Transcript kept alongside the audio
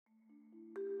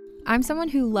I'm someone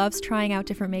who loves trying out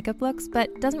different makeup looks,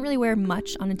 but doesn't really wear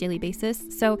much on a daily basis,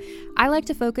 so I like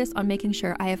to focus on making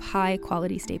sure I have high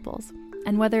quality staples.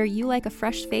 And whether you like a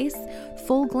fresh face,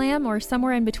 full glam, or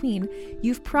somewhere in between,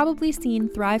 you've probably seen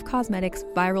Thrive Causemetics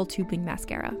Viral Tubing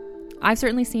Mascara. I've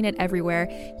certainly seen it everywhere.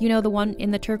 You know, the one in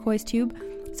the turquoise tube?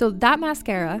 So that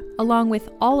mascara, along with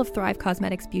all of Thrive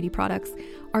Causemetics beauty products,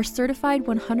 are certified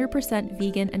 100%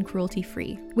 vegan and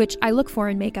cruelty-free, which I look for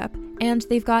in makeup, and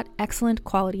they've got excellent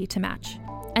quality to match.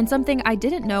 And something I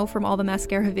didn't know from all the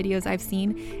mascara videos I've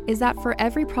seen is that for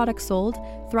every product sold,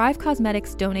 Thrive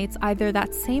Causemetics donates either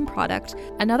that same product,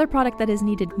 another product that is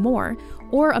needed more,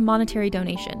 or a monetary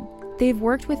donation. They've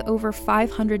worked with over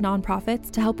 500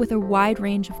 nonprofits to help with a wide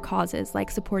range of causes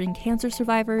like supporting cancer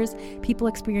survivors, people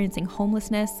experiencing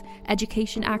homelessness,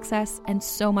 education access, and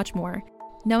so much more.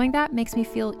 Knowing that makes me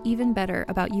feel even better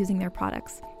about using their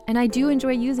products. And I do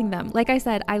enjoy using them. Like I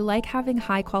said, I like having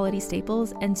high quality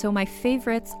staples, and so my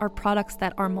favorites are products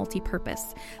that are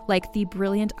multi-purpose, like the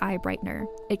Brilliant Eye Brightener.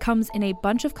 It comes in a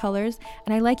bunch of colors,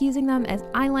 and I like using them as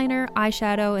eyeliner,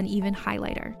 eyeshadow, and even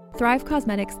highlighter. Thrive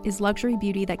Causemetics is luxury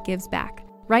beauty that gives back.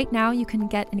 Right now, you can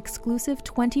get an exclusive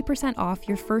 20% off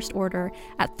your first order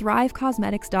at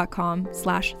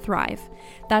thrivecausemetics.com/thrive.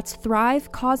 That's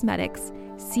Thrive Causemetics,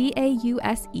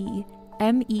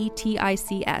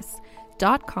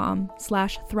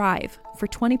 CAUSEMETICS.com/thrive for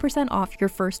 20% off your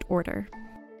first order.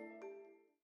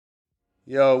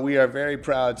 Yo, we are very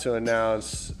proud to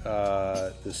announce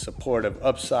the support of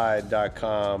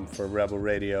Upside.com for Rebel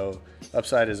Radio.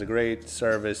 Upside is a great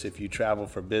service if you travel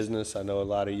for business. I know a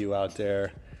lot of you out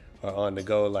there are on the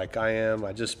go like I am.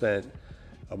 I just spent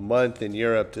a month in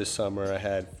Europe this summer. I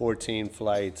had 14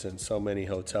 flights and so many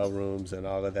hotel rooms and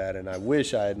all of that. And I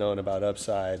wish I had known about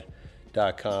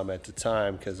Upside.com at the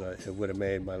time, because it would have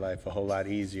made my life a whole lot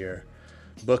easier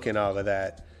booking all of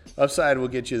that. Upside will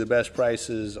get you the best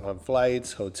prices on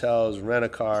flights, hotels,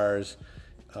 rent-a-cars.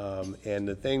 And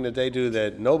the thing that they do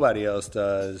that nobody else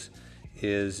does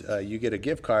is you get a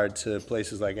gift card to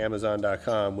places like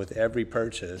Amazon.com with every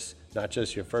purchase, not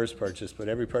just your first purchase, but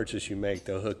every purchase you make,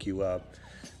 they'll hook you up.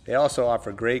 They also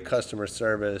offer great customer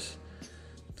service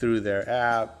through their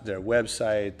app, their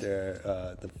website,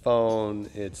 the phone.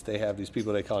 They have these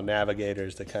people they call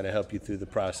navigators that kind of help you through the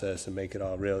process and make it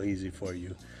all real easy for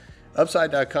you.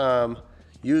 Upside.com,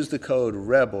 use the code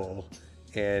REBEL,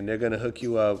 and they're going to hook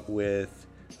you up with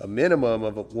a minimum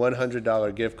of a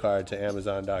 $100 gift card to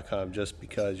Amazon.com just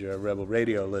because you're a Rebel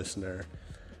Radio listener.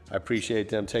 I appreciate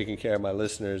them taking care of my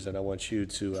listeners, and I want you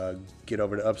to get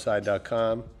over to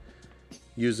Upside.com,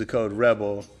 use the code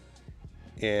REBEL,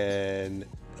 and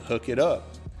hook it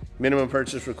up. Minimum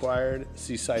purchase required.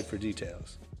 See site for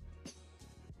details.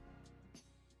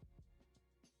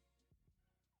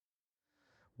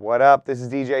 What up? This is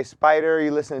DJ Spider.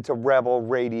 You're listening to Rebel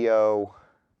Radio.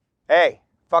 Hey,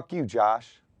 fuck you,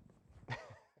 Josh.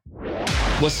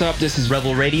 What's up? This is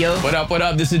Rebel Radio. What up? What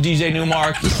up? This is DJ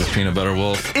Newmark. This is Peanut Butter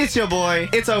Wolf. It's your boy.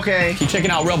 It's okay. Keep checking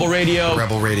out Rebel Radio.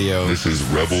 Rebel Radio. This is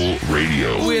Rebel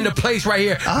Radio. We're in the place right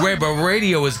here. Rebel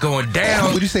Radio is going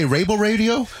down. Would you say Rebel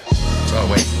Radio? Oh,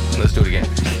 wait. Let's do it again.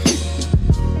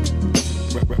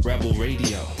 Rebel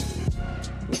Radio.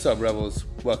 What's up, Rebels?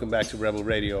 Welcome back to Rebel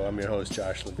Radio. I'm your host,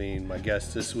 Josh Levine. My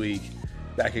guest this week,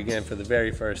 back again for the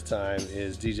very first time,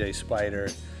 is DJ Spider.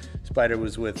 Spider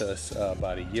was with us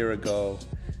about a year ago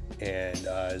and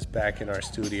is back in our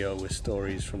studio with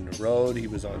stories from the road. He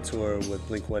was on tour with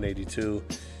Blink-182,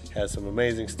 has some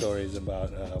amazing stories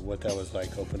about what that was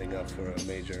like opening up for a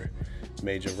major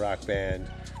rock band.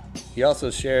 He also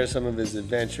shares some of his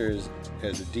adventures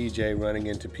as a DJ, running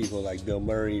into people like Bill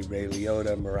Murray, Ray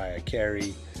Liotta, Mariah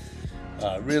Carey.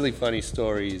 Really funny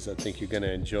stories I think you're going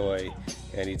to enjoy.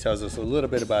 And he tells us a little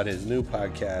bit about his new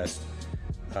podcast,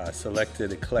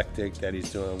 Selected Eclectic, that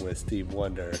he's doing with Steve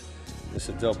Wonder. It's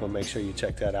a dope one. Make sure you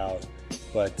check that out.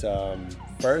 But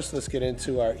first, let's get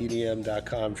into our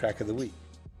EDM.com track of the week.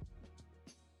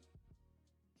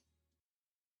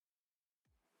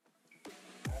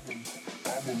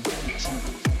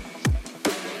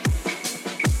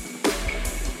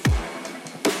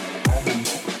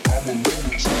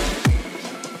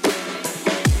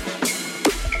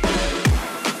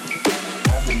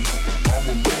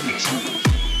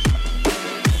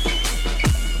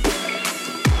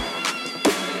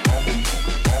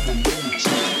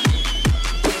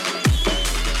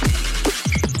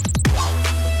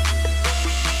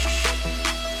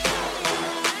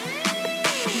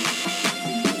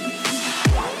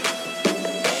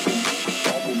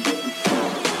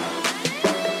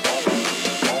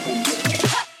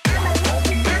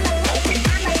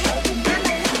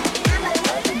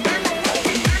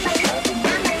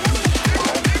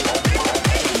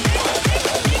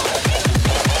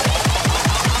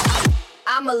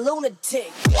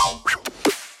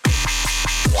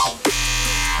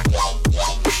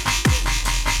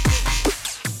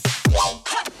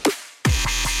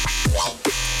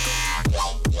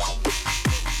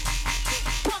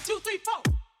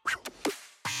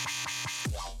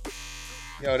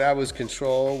 So that was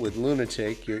Control with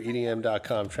Lunatic, your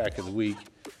EDM.com track of the week.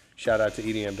 Shout out to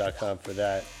EDM.com for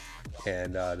that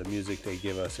and the music they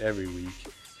give us every week.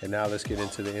 And now let's get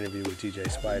into the interview with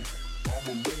DJ Spider.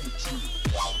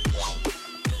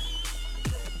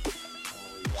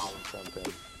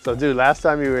 So, dude, last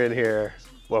time you were in here,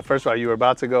 well, first of all, you were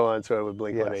about to go on tour with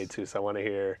Blink-182, so I want to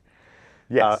hear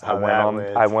how that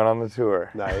went. I went on the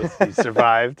tour. Nice. You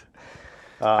survived.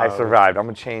 I survived. I'm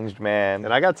a changed man.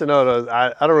 And I got to know those.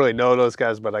 I don't really know those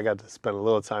guys, but I got to spend a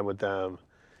little time with them.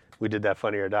 We did that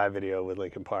Funny or Die video with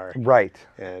Linkin Park. Right.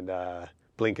 And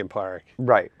Blinkin' Park.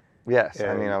 Right. Yes.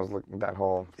 And, I mean, I was looking at that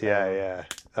whole thing. Yeah.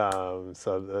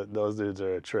 So those dudes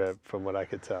are a trip from what I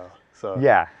could tell. So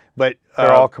yeah. But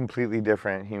they're all completely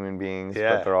different human beings,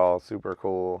 yeah. but they're all super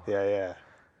cool. Yeah.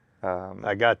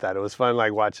 I got that. It was fun,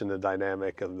 like watching the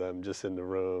dynamic of them just in the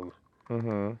room.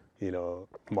 Mm-hmm. You know,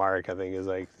 Mark, I think, is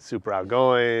like super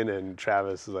outgoing, and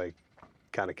Travis is like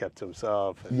kind of kept to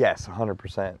himself. And, Yes,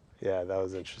 100%. yeah, that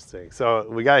was interesting. So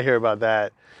we got to hear about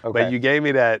that. Okay. But you gave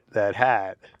me that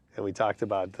hat, and we talked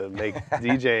about to make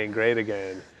DJing great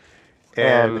again.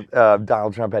 And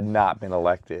Donald Trump had not been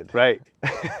elected. Right.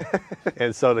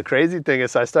 And so the crazy thing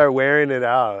is I started wearing it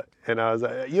out, and I was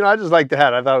like, I just liked the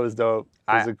hat. I thought it was dope.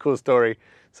 It was a cool story.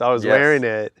 So I was wearing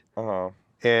it,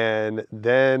 and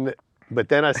then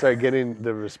I started getting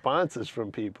the responses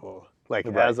from people, like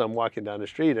as I'm walking down the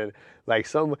street, and like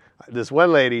this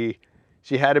one lady,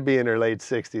 she had to be in her late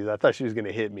 60s. I thought she was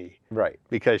gonna hit me, Right.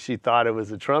 because she thought it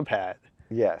was a Trump hat.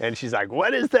 Yes. And she's like,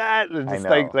 "What is that?" And just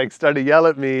know. like started to yell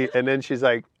at me, and then she's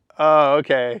like, "Oh,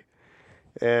 okay."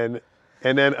 And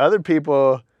then other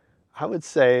people, I would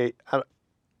say, I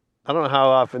don't know how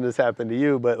often this happened to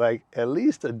you, but like at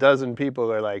least a dozen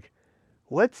people are like,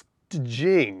 "What's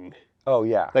Jing?" Oh,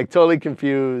 yeah. Like totally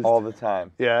confused. All the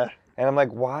time. Yeah. And I'm like,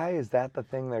 why is that the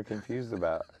thing they're confused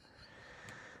about?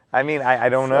 I mean, I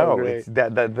don't So know. great. It's the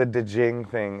Dejing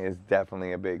thing is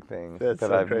definitely a big thing That's that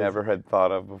so I've crazy. never had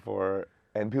thought of before.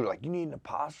 And people are like, you need an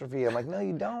apostrophe. I'm like, no,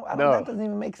 you don't. No. That doesn't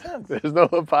even make sense. There's no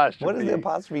apostrophe. What is the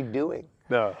apostrophe doing?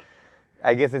 No.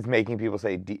 I guess it's making people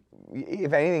say,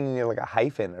 if anything, you need like a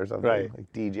hyphen or something. Right.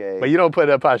 Like DJ. But you don't put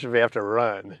apostrophe after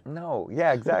run. No,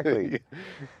 yeah, exactly.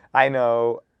 I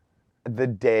know the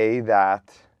day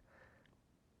that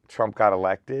Trump got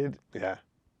elected, Yeah.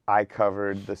 I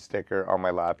covered the sticker on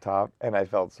my laptop, and I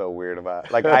felt so weird about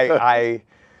it. Like, I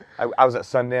was at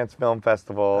Sundance Film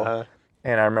Festival,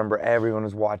 and I remember everyone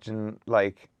was watching,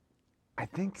 like, I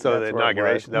think So that's the where it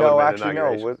inauguration, was. that would've No, been actually,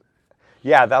 inauguration. no.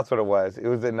 Yeah, that's what it was. It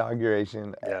was the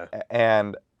inauguration. Yeah.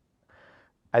 And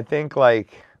I think,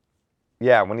 like,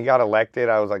 yeah, when he got elected,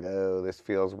 I was like, oh, this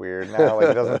feels weird now. Like,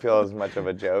 it doesn't feel as much of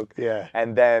a joke. Yeah.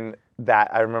 And then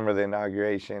I remember the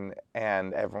inauguration,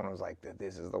 and everyone was like,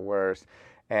 this is the worst.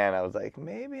 And I was like,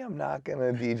 maybe I'm not going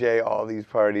to DJ all these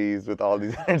parties with all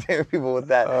these entertainment people with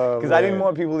that. Oh, Because I didn't man.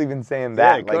 want people even saying Yeah,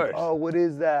 that. of Like, course. oh, what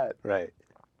is that? Right.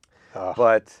 Oh.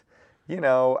 But,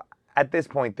 at this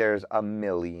point, there's a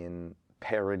million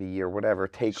parody or whatever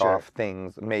takeoff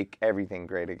things, make everything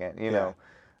great again, know.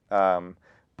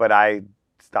 But I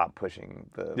stopped pushing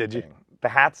the Did you? thing. The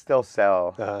hats still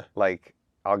sell. Uh-huh. Like,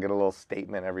 I'll get a little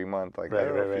statement every month, like, Right,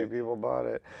 oh, right, a few right. people bought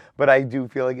it. But I do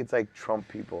feel like it's like Trump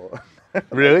people.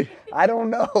 Really? I don't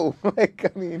know. Like,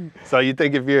 I mean, So you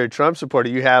think if you're a Trump supporter,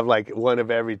 you have like one of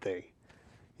everything?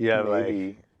 You have maybe.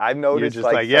 like, I've you're noticed just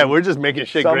like, yeah, some- we're just making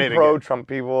shit some great again. pro-Trump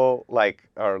people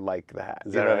are like the hat.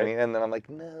 Is You that know what I right? mean? And then I'm like,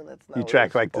 no, that's not You what track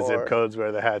it's like the zip for. codes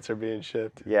where the hats are being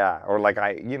shipped. Yeah, or like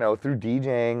through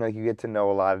DJing, like you get to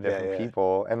know a lot of different yeah.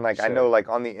 people. And like I Sure. know like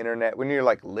on the internet, when you're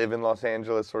like live in Los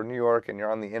Angeles or New York and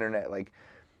you're on the internet, like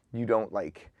you don't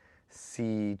like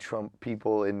see Trump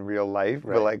people in real life.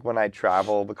 Right. But like when I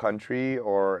travel the country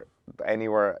or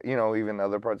anywhere, even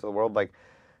other parts of the world, like,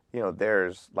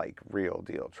 there's like real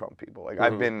deal Trump people. Like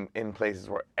I've been in places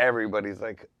where everybody's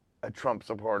like a Trump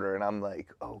supporter and I'm like,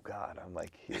 oh God, I'm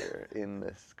like here in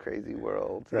this crazy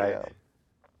world. you Right. know?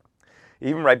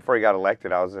 Even right before he got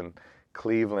elected, I was in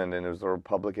Cleveland and it was the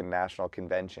Republican National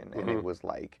Convention and it was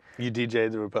like, You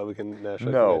DJ'd the Republican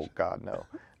National no, Convention? God, no.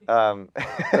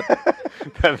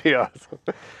 That'd be awesome.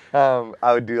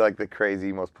 I would do like the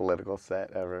crazy, most political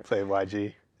set ever. Play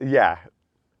YG. Yeah.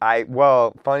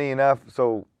 Funny enough,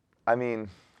 so, I mean,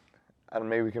 I don't know,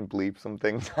 maybe we can bleep some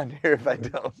things on here if I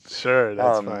don't. Sure,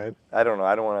 that's fine. I don't know.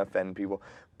 I don't want to offend people.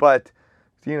 But,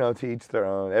 to each their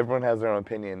own. Everyone has their own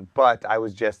opinion. But I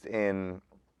was just in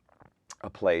a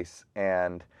place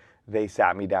and they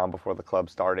sat me down before the club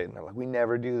started and they're like, we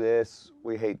never do this.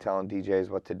 We hate telling DJs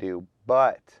what to do.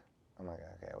 But, I'm like,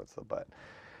 okay, what's the but?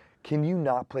 Can you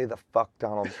not play the fuck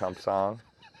Donald Trump song?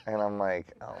 And I'm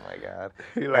like, oh my God.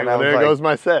 You're like, And I well, was there goes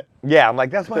my set. Yeah, I'm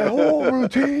like, that's my whole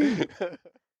routine.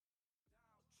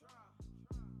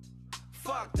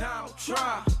 Fuck Donald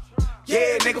Trump.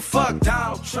 Yeah, nigga, fuck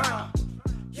Donald Trump.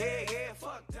 Yeah,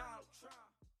 fuck Donald Trump.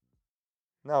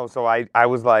 No, so I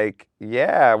was like,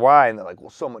 yeah, why? And they're like, well,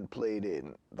 someone played it,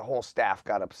 and the whole staff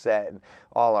got upset, and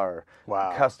all our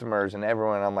customers and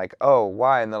everyone. I'm like, oh,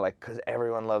 why? And they're like, because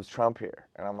everyone loves Trump here.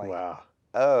 And I'm like, Wow.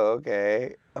 oh,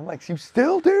 okay. I'm like, you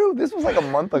still do? This was like a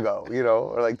month ago,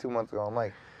 or like 2 months ago. I'm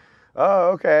like, oh,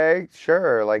 okay,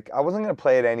 sure. Like, I wasn't going to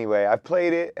play it anyway. I've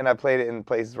played it, and I played it in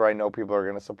places where I know people are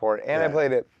going to support. And I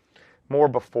played it more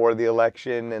before the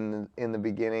election and in the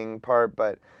beginning part.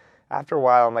 But after a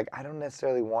while, I'm like, I don't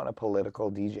necessarily want a political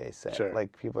DJ set. Sure.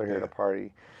 Like, people are here to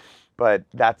party. But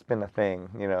that's been a thing,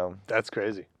 That's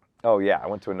crazy. Oh, yeah. I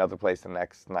went to another place the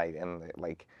next night, and,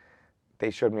 like,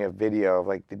 they showed me a video of,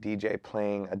 like, the DJ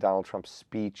playing a Donald Trump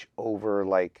speech over,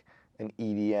 like, an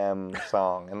EDM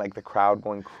song, and, like, the crowd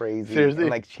going crazy. Seriously?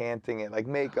 And, like, chanting it, like,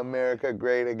 make America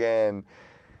great again.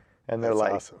 And they're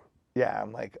like, awesome. yeah,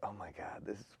 I'm like, oh, my God,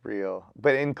 this is real.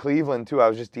 But in Cleveland, too, I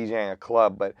was just DJing a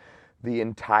club, but the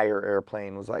entire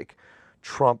airplane was, like,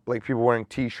 Trump, like, people wearing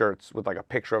T-shirts with, like, a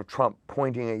picture of Trump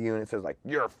pointing at you, and it says, like,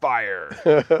 you're fired,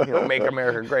 make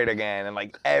America great again, and,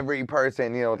 like, every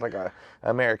person, with, like, a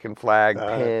American flag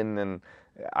pin, and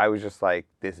I was just like,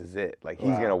 this is it, like,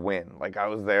 he's gonna win. Like, I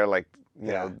was there, like,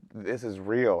 this is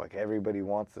real, like, everybody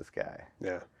wants this guy.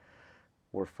 Yeah.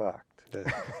 We're fucked.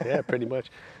 Yeah, pretty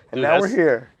much. And now we're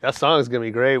here. That song's gonna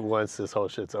be great once this whole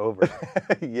shit's over.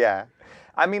 Yeah.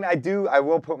 I mean, I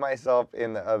will put myself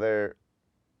in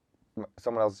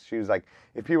someone else's shoes. Like,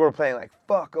 if people were playing, like,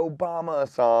 fuck Obama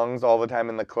songs all the time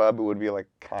in the club, it would be, like,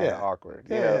 kind of awkward.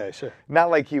 Yeah, sure. Not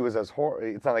like he was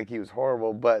it's not like he was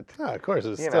horrible, but... No, of course,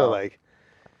 it's still like...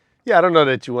 Yeah, I don't know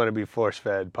that you want to be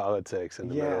force-fed politics in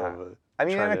the middle of it. I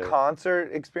mean, in a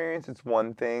concert experience, it's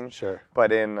one thing. Sure.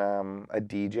 But in a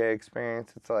DJ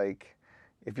experience, it's like,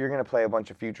 if you're going to play a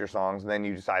bunch of Future songs and then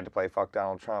you decide to play Fuck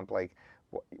Donald Trump, like,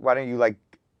 why don't you, like,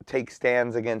 take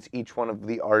stands against each one of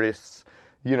the artists,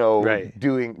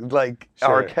 doing, like,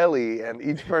 R. Kelly and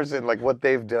each person, like, what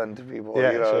they've done to people.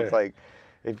 Sure. It's like,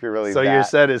 if you're really So your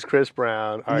set is Chris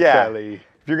Brown, R. Kelly.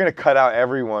 If you're going to cut out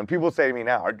everyone, people say to me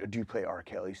now, do you play R.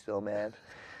 Kelly still, man?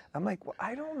 I'm like, well,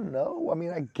 I don't know. I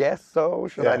mean, I guess so.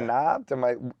 Should I not? Am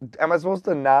I supposed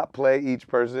to not play each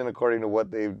person according to what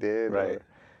they've did? Right.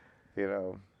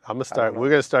 Or, we're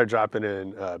going to start dropping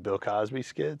in Bill Cosby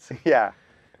skits. Yeah.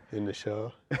 In the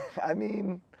show. I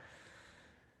mean,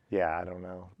 yeah, I don't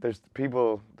know. There's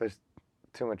too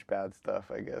much bad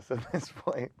stuff, I guess, at this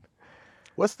point.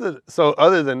 So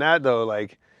other than that, though,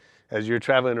 like, as you're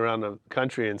traveling around the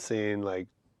country and seeing, like,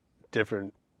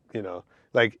 different,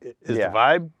 like, is the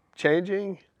vibe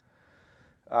changing?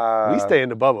 We stay in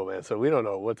the bubble, man, so we don't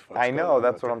know what the fuck's going on.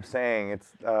 That's what I'm saying.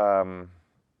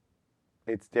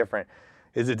 It's different.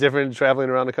 Is it different traveling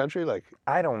around the country? Like,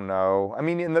 I don't know. I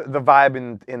mean, in the vibe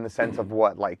in the sense of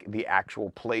what, like, the actual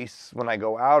place when I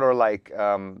go out, or like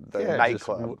the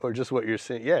nightclub, or just what you're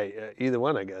seeing. Yeah, either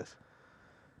one, I guess.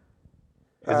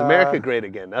 Is America great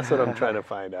again? That's what I'm trying to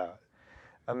find out.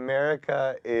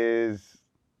 America is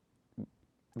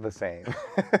the same.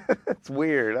 It's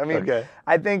weird. I mean,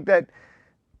 I think that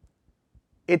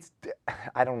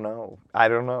I don't know.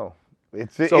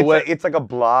 It's like a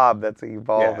blob that's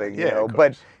evolving,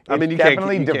 but it's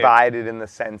definitely divided in the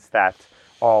sense that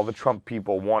all the Trump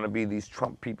people want to be these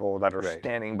Trump people that are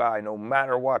standing by no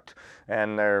matter what,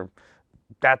 and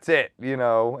that's it,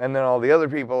 and then all the other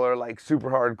people are like super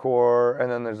hardcore,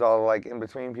 and then there's all like in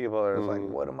between people that are like,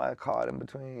 what am I caught in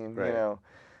between,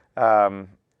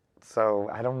 so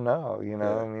I don't know,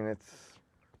 I mean,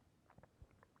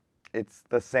 it's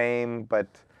the same, but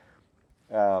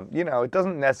it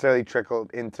doesn't necessarily trickle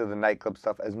into the nightclub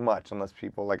stuff as much unless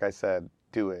people, like I said,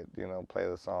 do it, play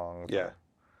the songs. Yeah,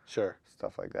 sure.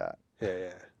 Stuff like that.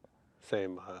 Yeah.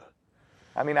 Same.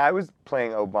 I mean, I was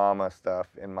playing Obama stuff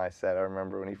in my set. I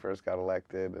remember when he first got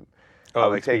elected. And I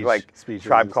would take, like,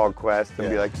 Tribe Called Quest and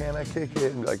be like, can I kick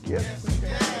it? And be like, yes.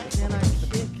 Can I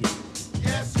kick it?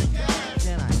 Yes, you can.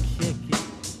 Can I kick it?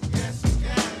 Yes, you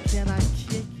can. Can I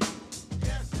kick it?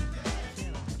 Yes, you can.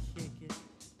 Can I kick it?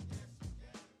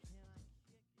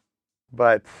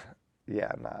 But,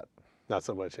 yeah, not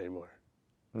so much anymore.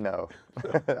 No,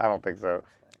 I don't think so.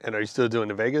 And are you still doing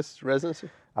the Vegas residency?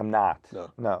 I'm not.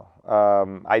 No.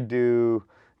 I do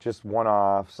just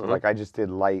one-offs. Like, I just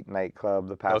did Light nightclub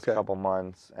the past couple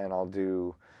months, and I'll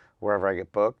do wherever I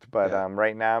get booked. But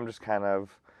right now, I'm just kind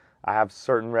of, I have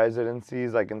certain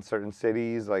residencies, like in certain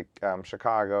cities, like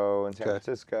Chicago and San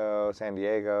Francisco, San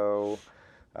Diego.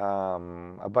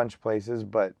 a bunch of places,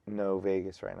 but no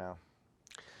Vegas right now.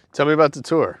 Tell me about the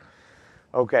tour.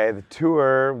 Okay, the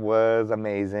tour was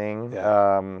amazing.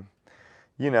 Yeah.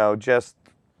 Just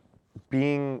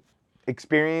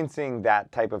experiencing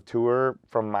that type of tour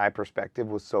from my perspective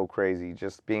was so crazy.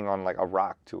 Just being on like a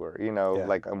rock tour,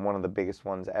 like one of the biggest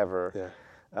ones ever. Yeah.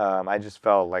 I just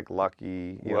felt like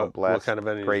lucky, blessed, what kind of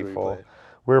venues were you grateful. playing?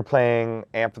 We were playing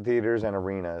amphitheaters and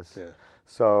arenas. Yeah.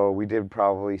 So we did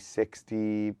probably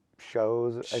 60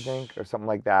 shows, I think, or something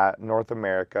like that. North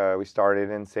America. We started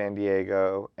in San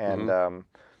Diego and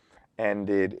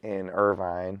ended in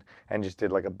Irvine, and just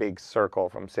did like a big circle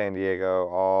from San Diego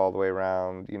all the way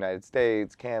around the United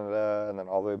States, Canada, and then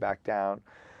all the way back down.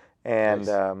 And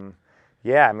Nice.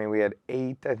 we had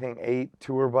 8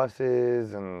 tour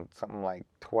buses and something like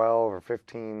 12 or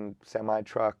 15 semi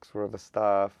trucks worth of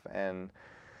stuff. And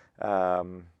it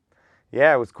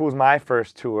was cool. It was my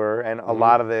first tour, and a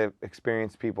lot of the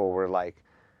experienced people were like,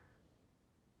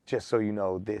 just so you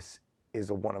know, this is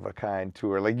a one-of-a-kind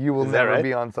tour. Like, you will Is that never right?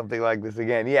 be on something like this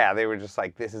again. Yeah, they were just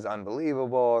like, this is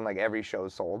unbelievable, and like every show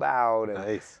sold out, and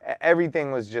Nice.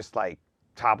 everything was just like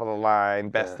top of the line,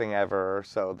 best thing ever.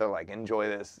 So they're like, enjoy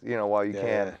this, while you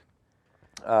can.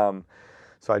 So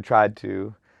I tried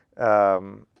to,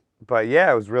 but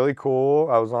yeah, it was really cool.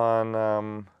 I was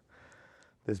on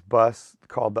this bus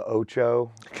called the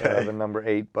Ocho, the number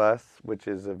 8 bus, which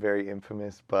is a very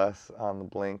infamous bus on the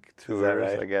Blink tours,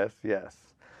 right? I guess. Yes.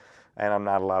 And I'm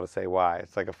not allowed to say why.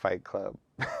 It's like a Fight Club.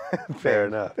 Fair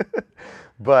enough.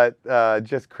 But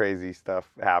just crazy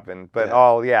stuff happened. But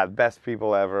best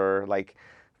people ever. Like,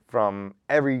 from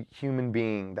every human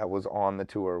being that was on the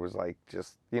tour was like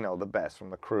just, the best, from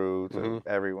the crew to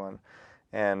everyone.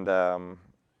 And, I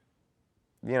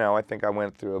think I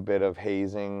went through a bit of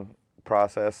hazing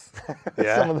process with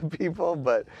some of the people,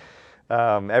 but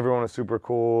everyone was super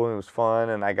cool, and it was fun,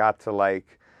 and I got to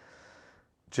like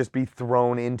just be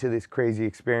thrown into this crazy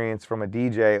experience from a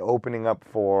DJ opening up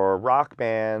for rock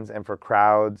bands and for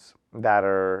crowds that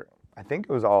are, I think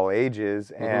it was all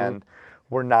ages, and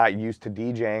were not used to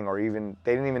DJing, or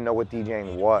they didn't even know what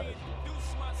DJing was.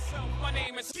 My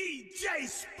name is DJ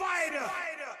Spider.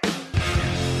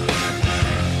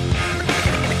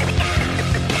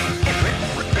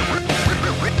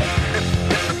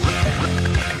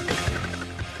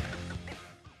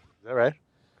 Is that right?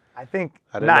 I think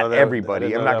I didn't know not that- everybody. I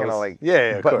didn't I'm know not that gonna was- like. Yeah,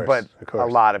 of course, But of course.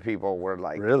 a lot of people were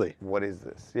like, Really? What is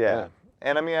this? Yeah.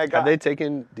 And I Have got they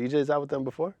taken DJs out with them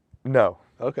before? no.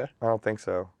 Okay. I don't think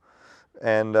so.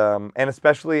 And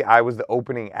especially I was the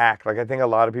opening act. Like, I think a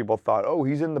lot of people thought, oh,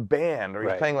 he's in the band, or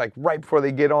he's Right. playing like right before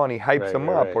they get on, he hypes Right, them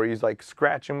right, up, right. or he's like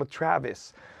scratching with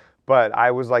Travis. But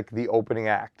I was like the opening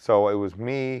act. So it was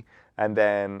me, and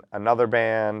then another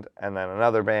band, and then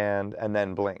another band, and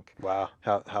then Blink. Wow.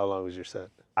 How long was your set?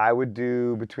 I would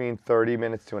do between 30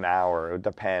 minutes to an hour. It would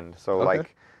depend. So Okay.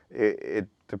 like it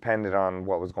depended on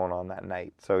what was going on that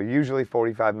night. So usually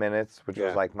 45 minutes, which Yeah.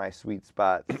 was like my sweet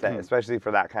spot, especially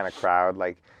for that kind of crowd.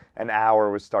 Like, an hour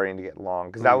was starting to get long,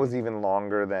 because that was even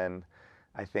longer than,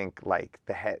 I think, like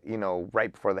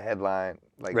right before the headline,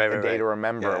 like Right, A right, Day right. to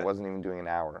Remember. Yeah. Wasn't even doing an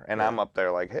hour, and Yeah. I'm up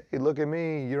there like, hey, look at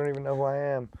me, you don't even know who I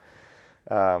am.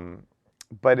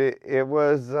 But it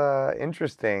was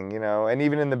interesting, and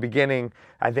even in the beginning,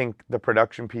 I think the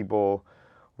production people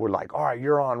were like, all right,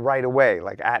 you're on right away,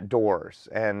 like at doors.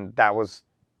 And that was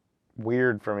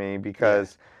weird for me,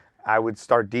 because I would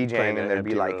start Playing DJing in and an there'd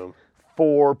be empty like room.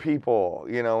 4 people,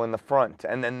 in the front,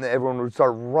 and then everyone would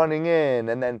start running in,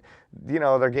 and then,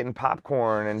 they're getting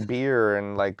popcorn and beer,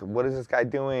 and like, what is this guy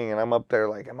doing? And I'm up there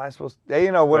like, am I supposed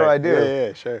to, what do I Right. do?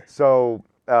 Yeah, sure. So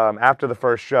after the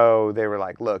first show, they were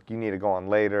like, look, you need to go on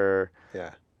later.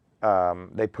 Yeah.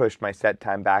 They pushed my set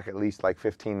time back at least like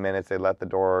 15 minutes. They let the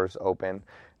doors open.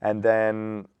 And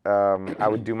then I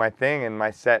would do my thing, and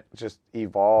my set just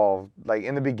evolved. Like,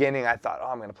 in the beginning, I thought, oh,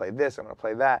 I'm going to play this, I'm going to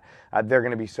play that. They're going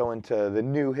to be so into the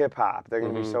new hip-hop. They're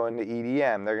going to be so into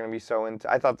EDM. They're going to be so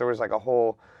into... I thought there was like a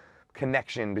whole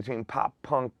connection between pop,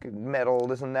 punk, metal,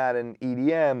 this and that, and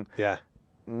EDM. Yeah.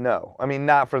 No. I mean,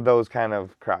 not for those kind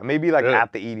of crowd. Maybe like Really?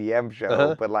 at the EDM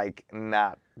show, but like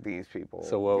not these people.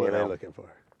 So what were you they know? looking for?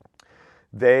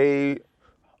 They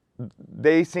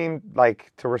seemed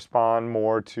like to respond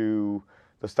more to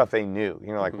the stuff they knew,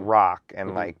 like rock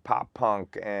and like pop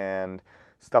punk and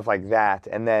stuff like that.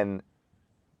 And then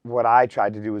what I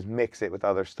tried to do was mix it with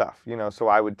other stuff, so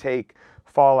I would take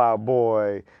Fall Out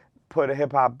Boy, put a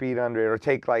hip hop beat under it, or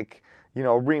take like, a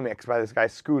remix by this guy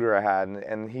Scooter I had,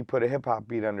 and he put a hip hop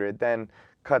beat under it, then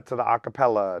cut to the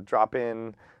acapella, drop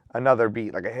in another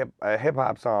beat, like a hip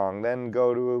hop song, then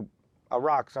go to a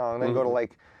rock song, then go to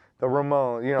like the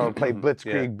Ramones, you know, play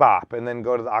Blitzkrieg Bop, and then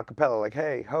go to the acapella, like,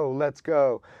 hey, ho, let's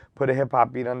go. Put a hip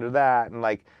hop beat under that, and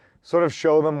like sort of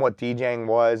show them what DJing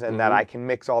was, and that I can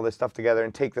mix all this stuff together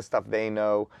and take the stuff they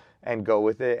know and go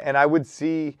with it. And I would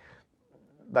see,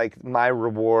 like, my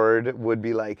reward would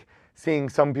be like seeing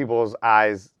some people's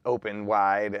eyes open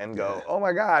wide and go, oh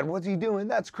my God, what's he doing?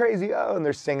 That's crazy. Oh, and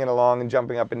they're singing along and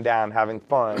jumping up and down, having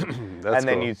fun. And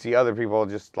then you'd see other people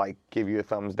just like give you a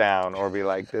thumbs down or be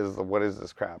like, what is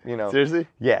this crap? You know? Seriously?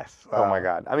 Yes. Oh my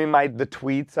God. I mean, the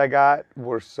tweets I got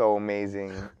were so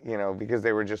amazing, you know, because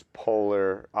they were just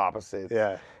polar opposites.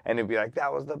 Yeah. And it'd be like,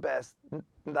 that was the best,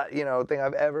 you know, thing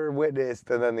I've ever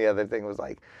witnessed. And then the other thing was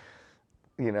like,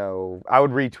 you know, I would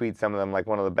retweet some of them. Like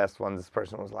one of the best ones, this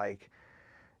person was like,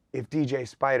 if DJ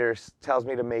Spider tells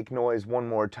me to make noise one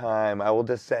more time, I will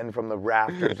descend from the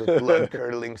rafters with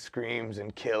blood-curdling screams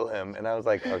and kill him. And I was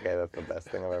like, okay, that's the best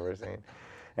thing I've ever seen.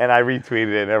 And I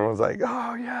retweeted it, and everyone's like,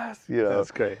 oh, yes. You know?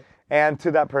 That's great. And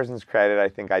to that person's credit, I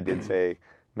think I did say,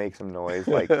 make some noise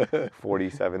like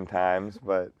 47 times,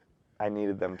 but I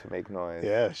needed them to make noise.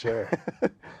 Yeah, sure.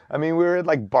 I mean, we were at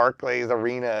like Barclays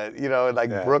Arena, you know, in like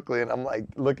Brooklyn. I'm like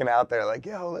looking out there like,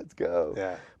 yo, let's go.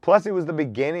 Yeah. Plus it was the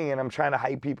beginning and I'm trying to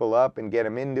hype people up and get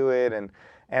them into it. And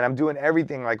I'm doing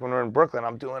everything. Like when we're in Brooklyn,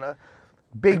 I'm doing a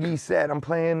Biggie set. I'm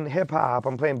playing hip hop.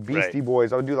 I'm playing Beastie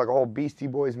Boys. I would do like a whole Beastie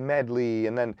Boys medley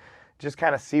and then just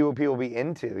kind of see what people be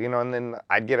into, you know, and then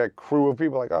I'd get a crew of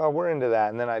people like, oh, we're into that.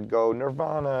 And then I'd go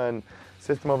Nirvana and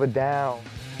System of a Down.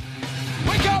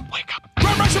 Wake up! Wake up!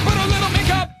 Run, rush, and put a little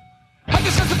makeup. I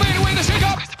discuss the fade away, the shake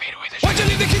up. Why'd you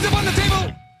leave the keys up on the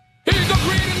table? Here you go,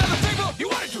 create another table. You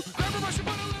wanted to. Grab a rush and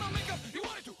put a little makeup. You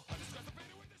wanted to. I discuss the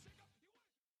fade away, the shake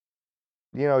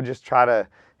up. You know, just try to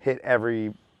hit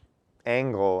every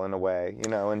angle in a way,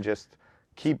 you know, and just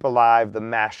keep alive the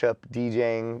mashup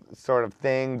DJing sort of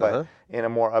thing, but in a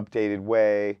more updated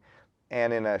way.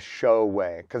 And in a show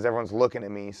way, because everyone's looking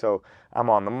at me. So I'm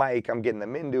on the mic, I'm getting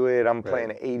them into it, I'm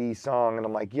playing an 80s song, and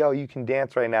I'm like, yo, you can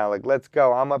dance right now. Like, let's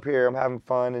go. I'm up here, I'm having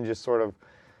fun, and just sort of,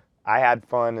 I had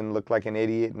fun and looked like an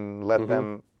idiot and let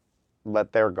them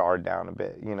let their guard down a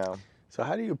bit, you know. So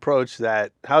how do you approach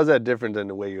that? How is that different than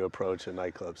the way you approach a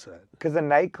nightclub set? Because a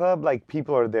nightclub, like,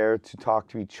 people are there to talk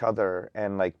to each other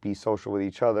and, like, be social with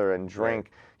each other and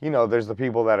drink. Right. You know, there's the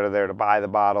people that are there to buy the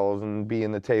bottles and be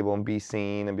in the table and be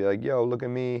seen and be like, yo, look at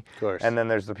me. Of course. And then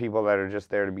there's the people that are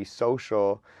just there to be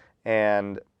social.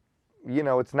 And, you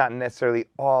know, it's not necessarily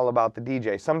all about the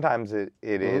DJ. Sometimes it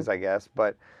is, I guess.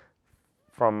 But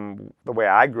from the way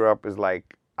I grew up is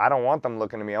like, I don't want them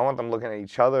looking at me. I want them looking at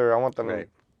each other. I want them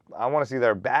I want to see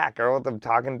their back. I want them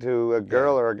talking to a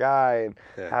girl or a guy and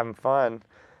having fun.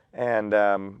 And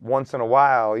once in a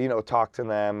while, you know, talk to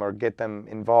them or get them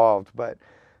involved. But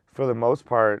for the most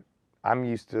part, I'm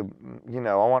used to, you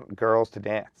know, I want girls to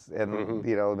dance and,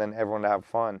 you know, then everyone to have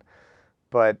fun.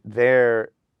 But there,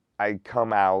 I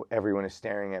come out, everyone is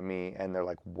staring at me, and they're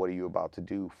like, what are you about to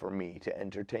do for me to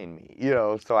entertain me? You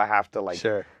know, so I have to, like,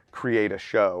 create a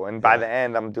show. And by the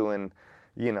end, I'm doing,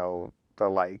 you know, the,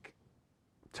 like,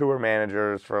 tour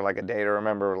managers for, like, a day to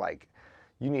remember, like,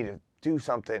 you need to do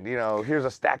something, you know, here's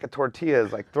a stack of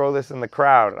tortillas, like, throw this in the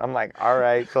crowd. I'm like, all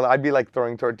right. So I'd be, like,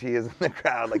 throwing tortillas in the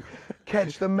crowd, like,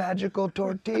 catch the magical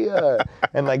tortilla,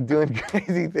 and, like, doing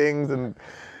crazy things. And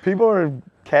people are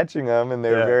catching them, and they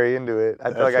were very into it.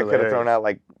 I feel like I could have thrown out,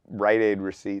 like, Rite Aid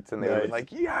receipts, and they would be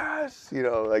like, yes, you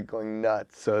know, like, going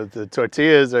nuts. So the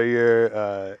tortillas are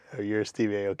your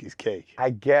Steve Aoki's cake. I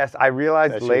guess. I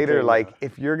realized later, like,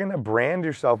 if you're going to brand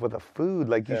yourself with a food,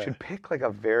 like, you should pick, like,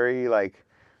 a very, like,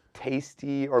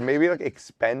 tasty or maybe like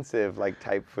expensive like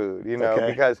type food, you know,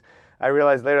 because I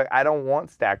realized later, like, I don't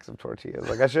want stacks of tortillas.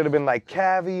 Like I should have been like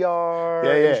caviar.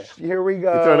 Here we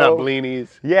go. You're throwing out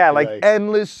blinis. Yeah, like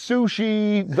endless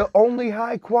sushi, the only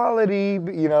high quality,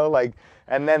 you know, like,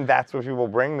 and then that's what people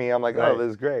bring me. I'm like, oh, this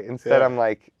is great. Instead, I'm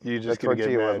like, you just gonna get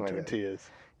mad tortillas.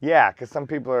 Yeah, because some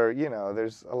people are, you know,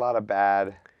 there's a lot of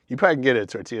bad. You probably can get a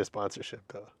tortilla sponsorship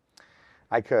though.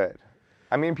 I could.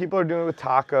 I mean, people are doing it with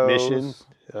tacos. Mission.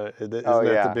 Isn't that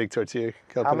the big tortilla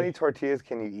company? How many tortillas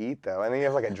can you eat, though? And then you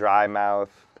have, like, a dry mouth.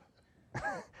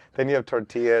 Then you have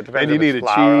tortilla. And you need a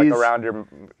flour, cheese. like, around your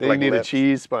Then like, you need lips. a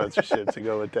cheese sponsorship to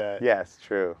go with that. Yes,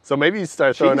 true. So maybe you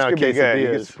start throwing out quesadillas. You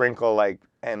could sprinkle, like,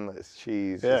 endless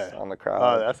cheese just on the crowd.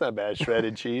 Oh, that's not bad.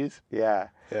 Shredded cheese? Yeah.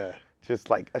 Yeah. Just,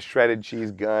 like, a shredded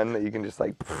cheese gun that you can just,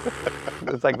 like,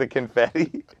 it's like the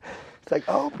confetti. It's like,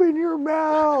 open your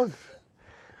mouth,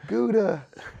 Gouda.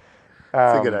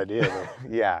 That's a good idea, though.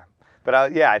 Yeah. But,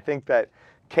 I think that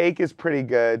cake is pretty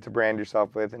good to brand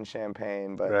yourself with and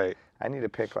champagne, but I need to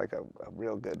pick, like, a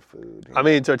real good food. I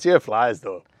mean, tortilla flies,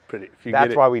 though. pretty. If you That's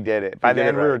get it, why we did it. By get it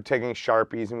then, we were right. taking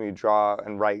Sharpies and we would draw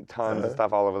and write tons of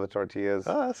stuff all over the tortillas.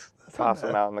 Oh, that's Toss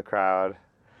them out in the crowd.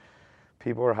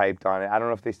 People were hyped on it. I don't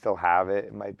know if they still have it.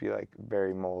 It might be like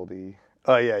very moldy.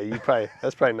 Oh yeah,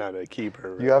 that's probably not a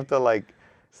keeper. Right? You have to like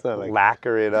It's not like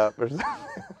lacquer it up or something.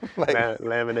 Like,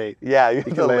 laminate. yeah, you have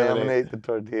to can laminate the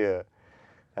tortilla.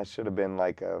 That should have been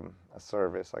like a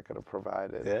service I could have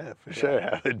provided. Yeah, for sure.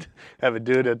 Have a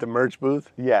dude at the merch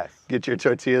booth. Yes. Get your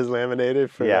tortillas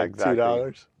laminated for Yeah, like exactly.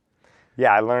 $2.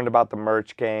 Yeah, I learned about the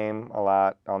merch game a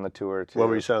lot on the tour too. What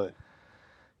were you selling?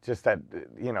 Just that,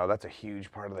 that's a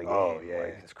huge part of the game. Oh, yeah.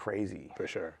 Like, it's crazy. For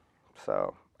sure.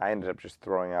 So I ended up just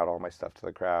throwing out all my stuff to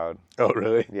the crowd. Oh,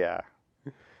 really? Yeah.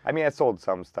 I mean, I sold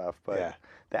some stuff, but Yeah.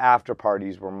 the after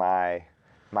parties were my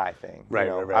thing. Right,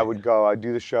 you know? right. I would go, I'd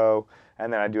do the show,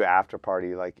 and then I'd do an after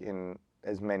party like in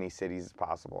as many cities as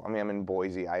possible. I mean, I'm in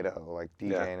Boise, Idaho, like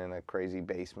DJing in a crazy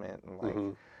basement, and like,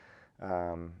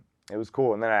 it was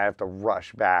cool. And then I have to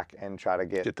rush back and try to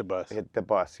Get the bus. hit the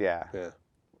bus. Yeah. Yeah.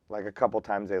 Like a couple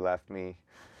times they left me,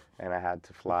 and I had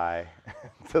to fly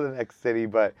to the next city.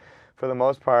 But for the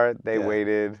most part, they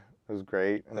waited. It was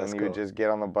great. And That's then you would cool. just get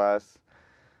on the bus,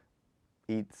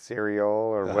 eat cereal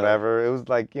or whatever. It was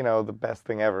like, the best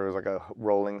thing ever. It was like a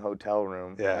rolling hotel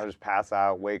room. Yeah. And I would just pass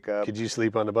out, wake up. Could you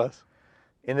sleep on the bus?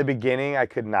 In the beginning, I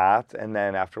could not. And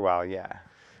then after a while, yeah.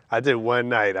 I did one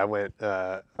night. I went.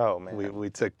 Oh, man. We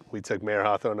took Mayor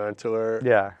Hawthorne on tour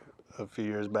Yeah. a few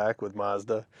years back with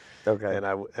Mazda, Okay. and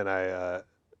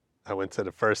I went to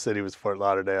the first city was Fort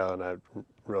Lauderdale, and I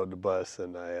rode the bus,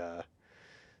 and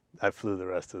I flew the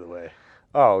rest of the way.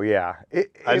 Oh, yeah.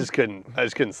 I just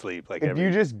couldn't sleep. Like If you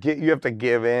just you have to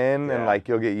give in and Yeah. like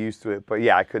you'll get used to it. But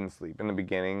yeah, I couldn't sleep in the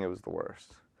beginning. It was the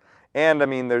worst. And I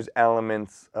mean, there's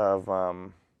elements of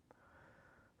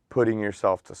putting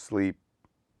yourself to sleep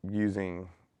using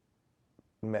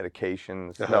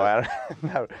medications. No, I don't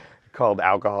know, called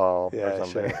alcohol Yeah, or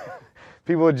something. sure.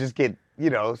 People would just get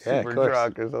of super course.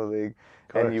 drunk or something,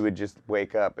 course. and you would just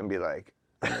wake up and be like,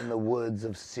 I'm in the woods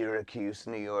of Syracuse,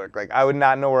 New York. Like, I would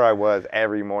not know where I was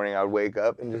every morning. I would wake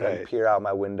up and just Right. like peer out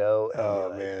my window and Oh be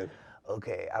like, man.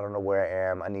 okay, I don't know where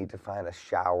I am. I need to find a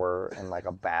shower and like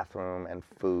a bathroom and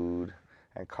food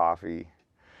and coffee.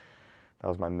 That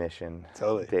was my mission.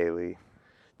 Totally. Daily.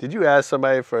 Did you ask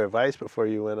somebody for advice before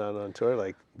you went on tour,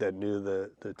 like that knew the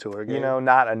tour game?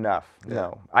 Not enough.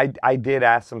 No. I did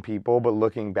ask some people, but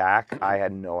looking back, I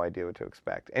had no idea what to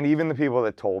expect. And even the people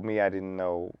that told me, I didn't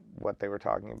know what they were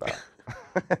talking about.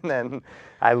 And then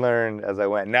I learned as I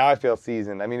went. Now I feel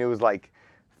seasoned. I mean, it was like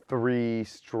 3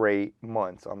 straight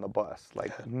months on the bus,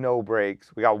 like no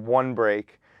breaks. We got 1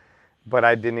 break, but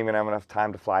I didn't even have enough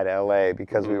time to fly to LA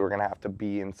because we were going to have to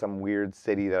be in some weird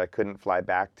city that I couldn't fly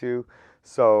back to.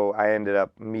 So I ended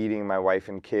up meeting my wife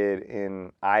and kid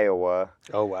in Iowa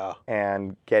Oh wow.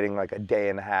 and getting like a day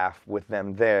and a half with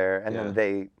them there. And Yeah.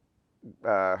 then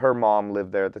her mom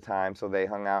lived there at the time, so they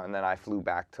hung out. And then I flew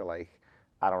back to like,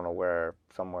 I don't know where,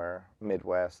 somewhere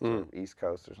Midwest or East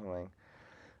Coast or something.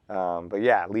 But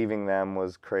yeah, leaving them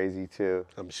was crazy too.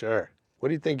 I'm sure. What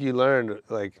do you think you learned?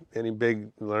 Like any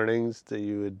big learnings that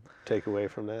you would take away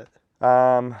from that?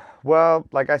 Well,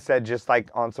 like I said, just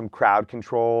like on some crowd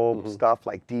control stuff,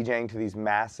 like DJing to these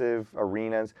massive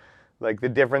arenas. Like the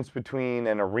difference between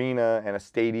an arena and a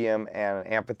stadium and an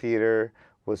amphitheater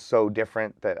was so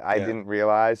different that I didn't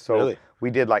realize. So Really?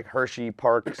 we did like Hershey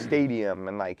Park Stadium,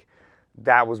 and like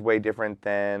that was way different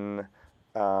than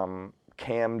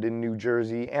Camden, New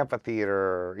Jersey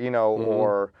amphitheater,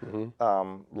 or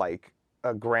like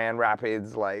a Grand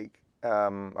Rapids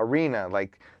arena.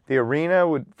 Like the arena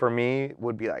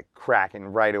would be like cracking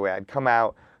right away. I'd come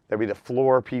out, there'd be the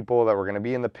floor people that were going to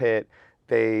be in the pit.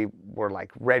 They were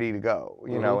like ready to go,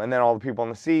 and then all the people in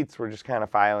the seats were just kind of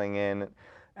filing in.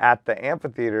 At the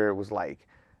amphitheater, it was like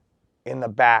in the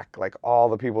back, like all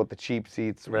the people at the cheap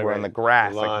seats were in the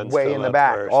grass, like Lawn's way still in the up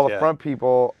back. first, All the yeah. front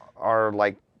people are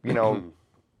like,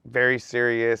 very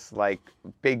serious, like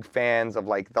big fans of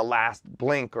like The Last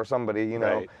Blink or somebody,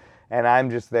 Right. And I'm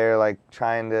just there like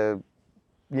trying to,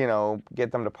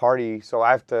 get them to party. So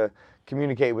I have to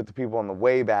communicate with the people on the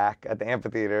way back at the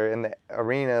amphitheater. In the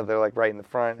arena, they're like right in the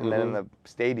front, and then in the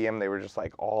stadium, they were just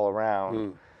like all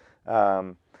around.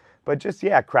 But just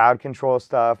crowd control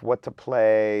stuff, what to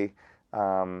play,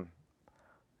 as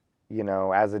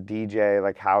a DJ,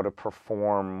 like how to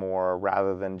perform more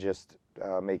rather than just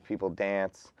make people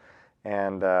dance,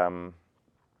 and and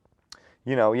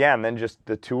then just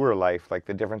the tour life, like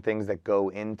the different things that go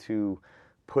into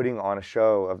putting on a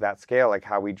show of that scale, like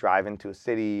how we drive into a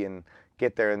city and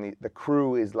get there, and the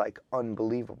crew is like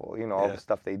unbelievable, all the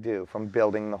stuff they do, from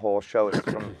building the whole show. It's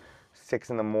from 6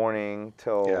 a.m.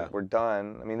 till Yeah. we're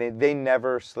done. I mean, they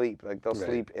never sleep. Like they'll Right.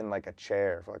 sleep in like a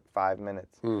chair for like 5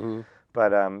 minutes. Mm-hmm. But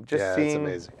just Yeah, it's seeing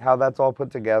amazing. how that's all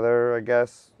put together, I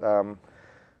guess,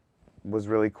 was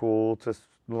really cool to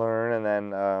learn. And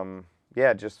then,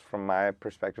 yeah, just from my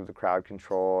perspective, the crowd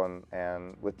control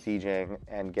and with DJing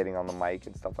and getting on the mic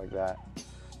and stuff like that,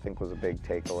 I think was a big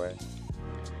takeaway.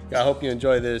 Yeah, I hope you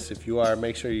enjoy this. If you are,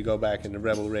 make sure you go back in the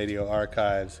Rebel Radio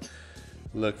archives.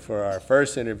 Look for our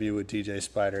first interview with DJ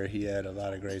Spider. He had a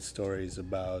lot of great stories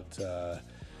about the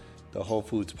Whole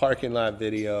Foods parking lot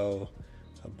video,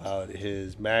 about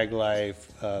his Mag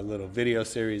Life little video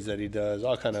series that he does,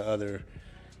 all kind of other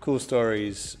cool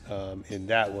stories in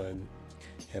that one.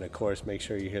 And of course, make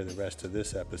sure you hear the rest of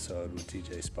this episode with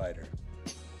DJ Spider.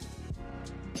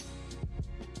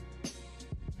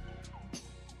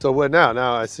 So what now?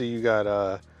 Now I see you got,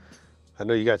 I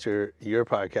know you got your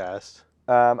podcast.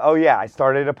 Oh yeah, I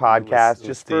started a podcast With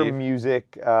just for Steve.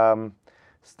 music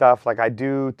stuff. Like I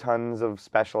do tons of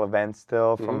special events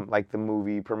still from like the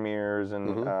movie premieres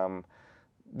and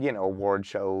you know, award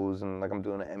shows, and like I'm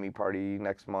doing an Emmy party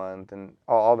next month and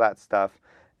all that stuff.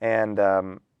 And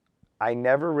I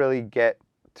never really get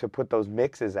to put those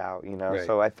mixes out, you know. Right.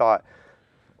 So I thought,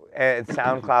 and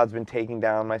SoundCloud's been taking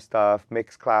down my stuff.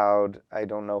 Mixcloud, I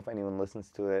don't know if anyone listens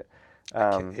to it.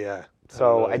 Yeah.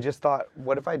 So I just thought,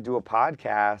 what if I do a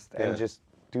podcast and Yeah. just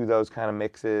do those kind of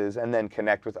mixes and then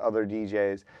connect with other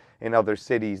DJs in other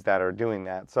cities that are doing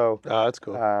that. So Oh, that's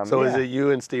cool. So is yeah. it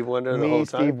you and Steve Wonder the me, whole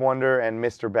time? Steve Wonder, and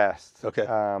Mr. Best. Okay.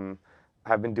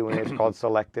 Have been doing it. It's called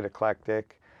Selected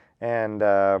Eclectic. And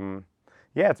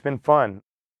yeah, it's been fun.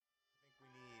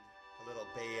 A little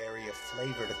Bay Area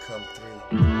flavor to come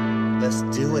through. Let's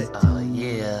do it. Oh,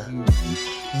 yeah.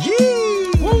 Yee!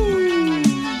 Woo!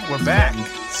 We're back.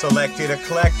 Selected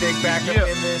Eclectic, back up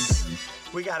in this.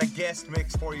 We got a guest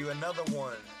mix for you, another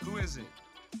one. Who is it?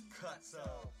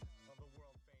 Cutso.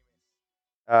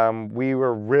 We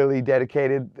were really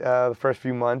dedicated the first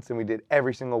few months, and we did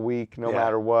every single week, no Yeah.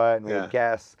 matter what. And we Yeah. had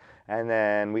guests, and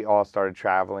then we all started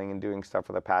traveling and doing stuff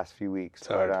for the past few weeks.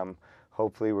 Hard. But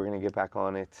hopefully, we're gonna get back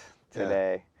on it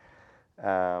today.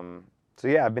 So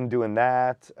yeah, I've been doing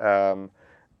that.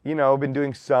 You know, I've been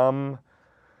doing some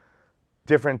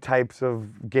different types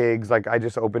of gigs. Like I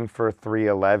just opened for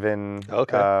 311.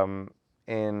 Okay.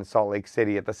 In Salt Lake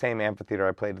City at the same amphitheater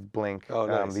I played with Blink Oh,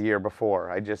 nice. the year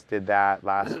before. I just did that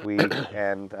last week,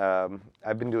 and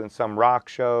I've been doing some rock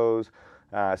shows.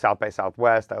 South by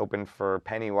Southwest, I opened for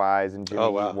Pennywise and Jimmy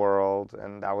Oh, wow. Eat World,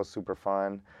 and that was super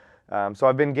fun. So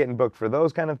I've been getting booked for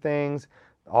those kind of things,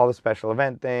 all the special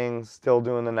event things, still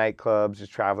doing the nightclubs,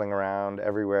 just traveling around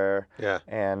everywhere, Yeah.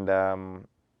 and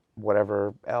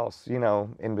whatever else, you know,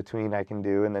 in between I can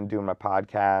do, and then doing my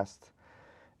podcast,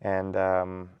 and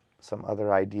some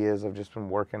other ideas I've just been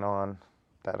working on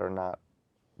that are not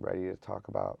ready to talk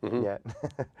about yet,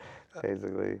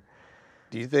 basically.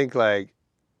 Do you think like,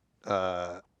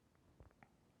 I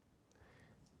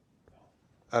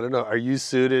don't know, are you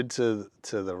suited to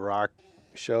the rock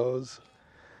shows?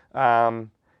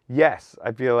 Yes,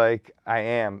 I feel like I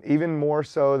am, even more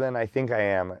so than I think I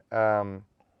am.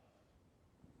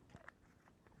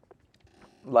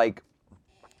 Like,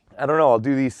 I don't know, I'll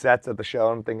do these sets at the show,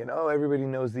 and I'm thinking, oh, everybody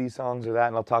knows these songs or that,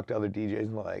 and I'll talk to other DJs,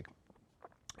 and they're like,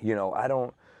 you know, I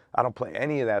don't play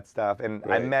any of that stuff. And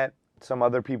I Right. met some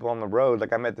other people on the road.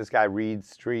 Like I met this guy, Reed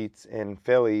Streets, in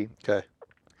Philly, Okay.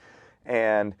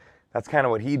 and that's kind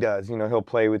of what he does. You know, he'll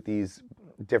play with these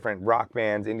different rock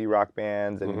bands, indie rock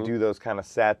bands, and do those kind of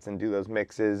sets and do those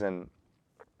mixes. And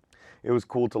it was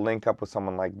cool to link up with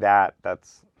someone like that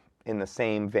that's in the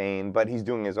same vein, but he's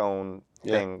doing his own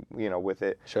thing, you know, with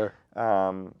it. Sure.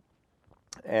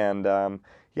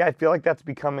 Yeah, I feel like that's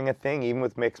becoming a thing, even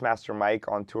with Mixmaster Mike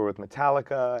on tour with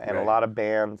Metallica and a Right. lot of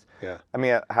bands. Yeah. I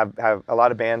mean, have a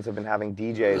lot of bands have been having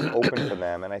DJs open for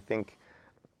them, and I think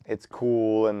it's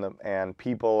cool, and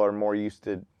people are more used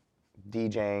to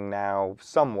DJing now,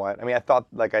 somewhat. I mean, I thought,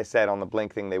 like I said, on the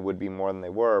Blink thing, they would be more than they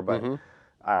were, but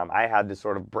I had to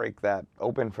sort of break that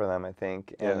open for them, I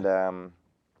think. Yeah. And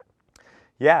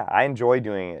yeah, I enjoy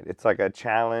doing it. It's like a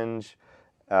challenge.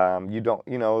 You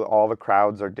know, all the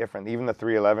crowds are different. Even the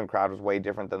 311 crowd was way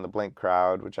different than the Blink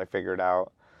crowd, which I figured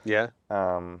out. Yeah.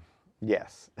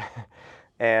 Yes.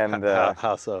 And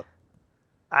How so?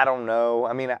 I don't know.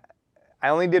 I mean, I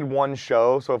only did one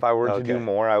show, so if I were to do Okay.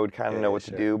 more, I would kind of Yeah, know what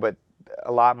sure. to do. But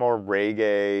a lot more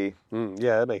reggae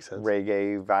Yeah, that makes sense.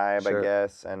 vibe, Sure. I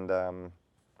guess, and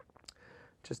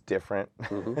just different.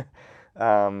 Mm-hmm.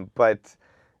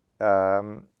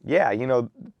 Yeah, you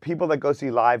know, people that go see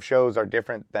live shows are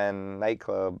different than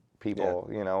nightclub people,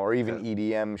 you know, or even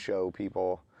EDM show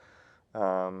people.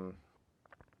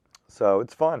 So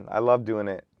it's fun. I love doing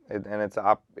it, and it's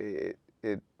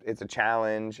a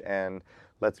challenge and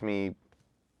lets me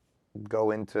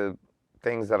go into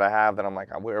things that I have that I'm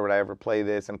like, where would I ever play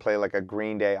this, and play like a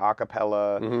Green Day a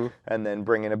cappella and then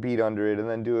bring in a beat under it and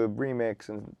then do a remix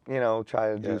and, you know, try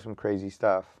to do some crazy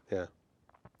stuff. Yeah.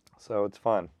 So it's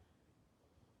fun.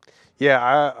 Yeah,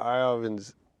 I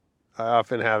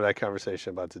often have that conversation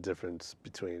about the difference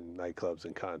between nightclubs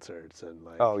and concerts, and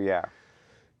like. Oh yeah.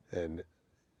 And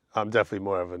I'm definitely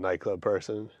more of a nightclub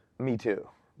person. Me too.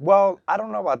 Well, I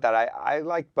don't know about that. I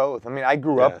like both. I mean, I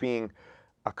grew up being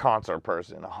a concert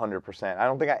person, 100%. I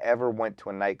don't think I ever went to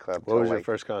a nightclub. What was your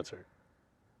first concert?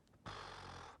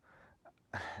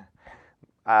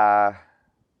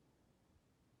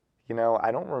 You know,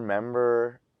 I don't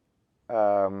remember.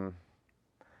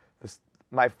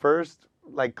 My first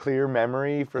like clear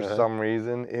memory for some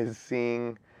reason is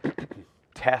seeing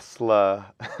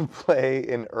Tesla play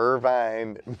in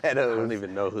Irvine Meadows. I don't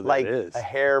even know who that like is. A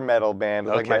hair metal band,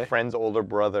 like my Okay. friend's older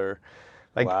brother.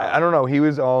 Like Wow. I don't know, he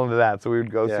was all into that, so we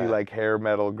would go see Yeah. like hair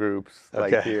metal groups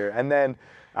like Okay. here, and then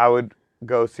I would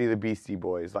go see the Beastie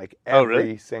Boys like Oh, every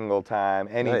really? single time,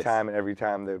 anytime, and every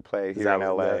time they would play Is here that in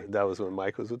when- LA. That was when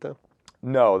Mike was with them?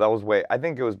 No, that was I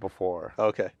think it was before.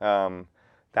 Okay.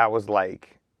 That was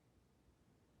like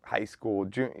high school,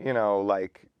 you know,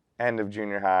 like end of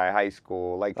junior high, high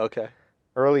school, like Okay.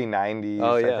 early 90s,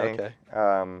 Oh, yeah, I think.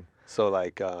 okay. So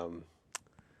like,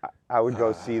 I would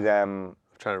go see them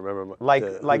I'm trying to remember. like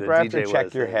who right the after DJ Check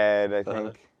was Your there. Head, I Uh-huh.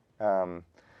 think.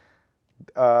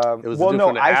 It was the Well, dude no,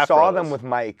 from the I saw them Afros. with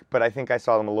Mike, but I think I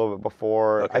saw them a little bit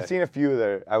before. Okay. I've seen a few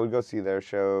of I would go see their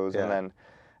shows, Yeah.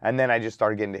 and then I just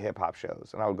started getting to hip hop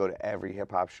shows, and I would go to every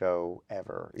hip hop show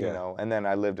ever, you Yeah. know. And then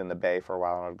I lived in the Bay for a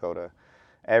while, and I would go to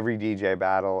every DJ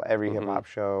battle, every Mm-hmm. hip hop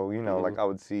show, you know. Like I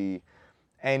would see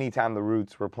anytime the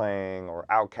Roots were playing, or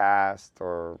Outkast,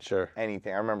 or Sure.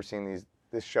 anything. I remember seeing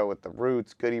this show with the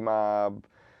Roots, Goody Mob.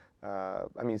 I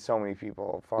mean, so many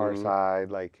people. Far Mm-hmm.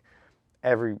 Side, like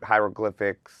every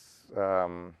Hieroglyphics.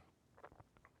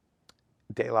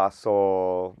 De La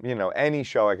Soul, you know, any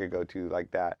show I could go to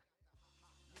like that.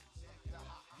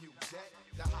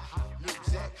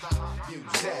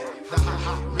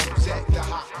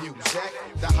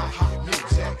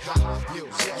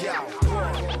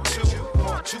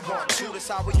 That's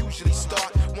how we usually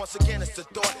start. Once again, it's the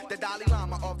thought, the Dalai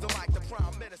Lama of the mic, the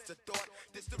Prime Minister thought.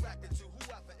 This directed to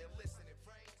whoever it listening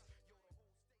frames.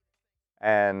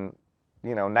 And,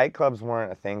 you know, nightclubs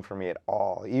weren't a thing for me at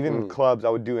all. Even clubs I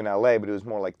would do in LA, but it was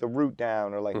more like the Root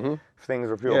Down, or like things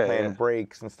where people Yeah, playing yeah.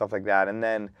 breaks and stuff like that. And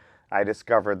then I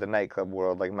discovered the nightclub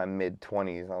world like my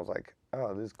mid-20s, and I was like,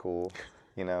 oh, this is cool,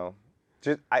 you know.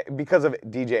 Because of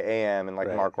DJ AM and like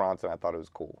Right. Mark Ronson, I thought it was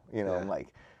cool. You know, Yeah. I'm like,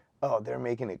 oh, they're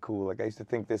making it cool. Like I used to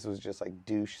think this was just like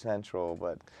douche central,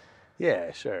 but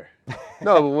Yeah, sure.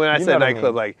 No, but when I You said know what I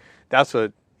nightclub, mean. like that's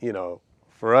what, you know,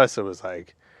 for us it was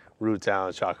like Root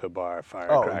Town, Chocolate Bar,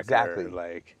 Firecracker. exactly.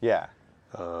 Like, yeah.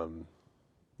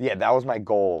 Yeah, that was my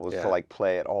goal, was Yeah. to like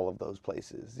play at all of those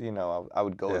places. You know, I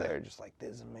would go Yeah. there just like, this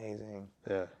is amazing.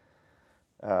 yeah.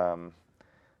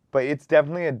 But it's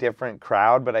definitely a different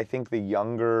crowd, but I think the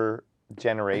younger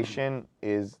generation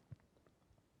is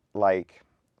like,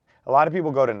 a lot of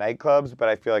people go to nightclubs, but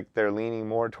I feel like they're leaning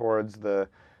more towards the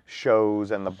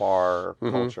shows and the bar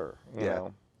culture, you Yeah.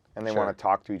 know? And they Sure. want to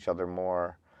talk to each other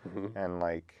more and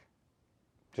like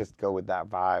just go with that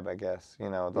vibe, I guess. You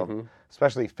know,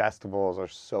 especially festivals are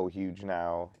so huge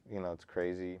now. You know, it's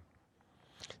crazy.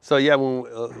 So yeah, when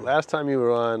last time you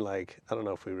were on, like, I don't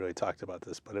know if we really talked about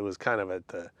this, but it was kind of at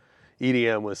the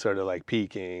EDM was sort of like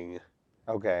peaking,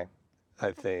 Okay.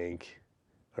 I think,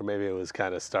 or maybe it was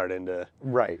kind of starting to.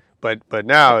 Right. But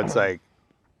now it's like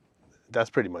that's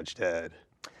pretty much dead.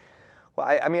 Well,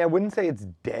 I mean, I wouldn't say it's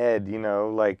dead, you know,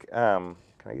 like, can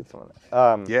I get some of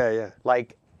that? Yeah.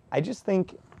 Like, I just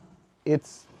think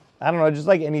it's, I don't know, just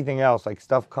like anything else, like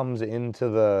stuff comes into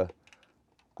the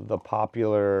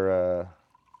popular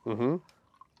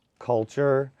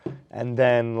culture, and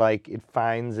then like it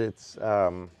finds its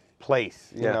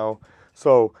place, you Yeah. know?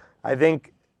 So I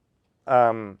think,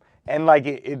 and like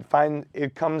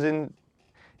it comes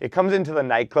into the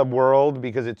nightclub world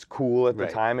because it's cool at the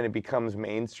Right. time, and it becomes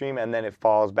mainstream, and then it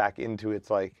falls back into its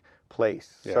like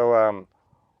place. Yeah. So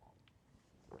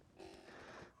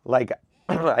like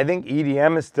I think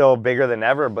EDM is still bigger than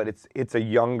ever, but it's a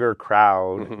younger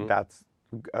crowd that's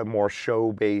a more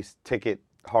show-based ticket,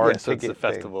 hard Yeah, so it's ticket the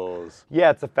thing. festivals. Yeah,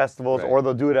 it's the festivals, Right. or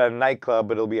they'll do it at a nightclub,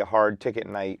 but it'll be a hard ticket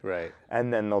night. Right.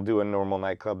 And then they'll do a normal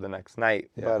nightclub the next night.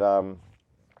 Yeah. But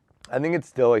I think it's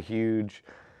still a huge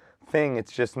thing.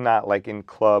 It's just not like in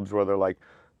clubs where they're like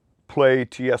play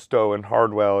Tiesto and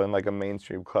Hardwell in like a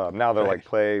mainstream club. Now they're like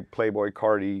play Playboy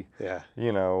Cardi,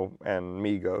 you know, and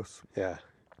Migos. Yeah.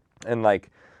 And like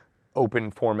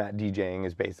open format DJing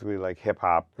is basically like hip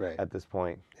hop at this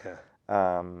point.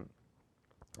 Yeah.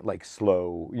 Like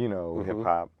slow, you know, hip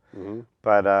hop.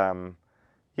 But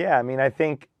yeah, I mean, I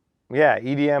think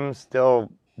EDM's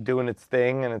still doing its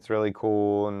thing and it's really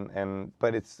cool and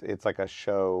but it's like a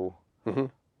show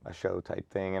type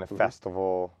thing and a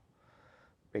festival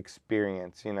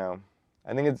experience, you know.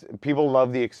 I think it's people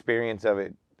love the experience of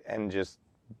it and just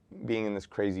being in this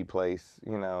crazy place,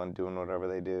 you know, and doing whatever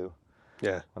they do.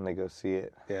 Yeah. When they go see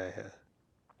it. Yeah.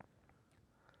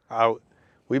 I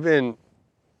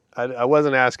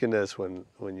wasn't asking this when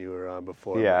you were on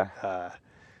before. Yeah.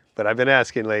 But I've been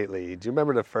asking lately. Do you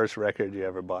remember the first record you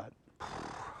ever bought?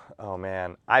 Oh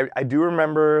man, I do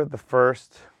remember the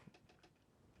first.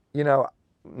 You know,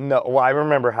 no. Well, I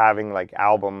remember having like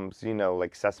albums. You know,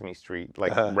 like Sesame Street,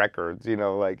 like records. You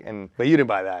know, like and. But you didn't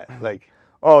buy that. Like.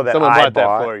 Oh, that someone I bought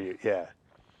that for you. Yeah.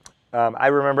 I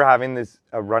remember having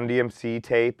a Run DMC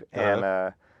tape and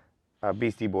a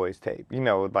Beastie Boys tape. You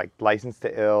know, like License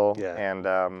to Ill and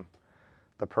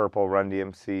the purple Run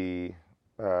DMC.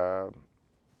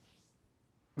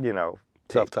 You know,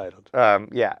 self-titled.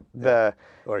 Yeah.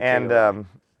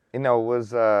 You know, it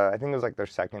was I think it was like their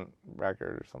second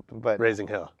record or something. But Raising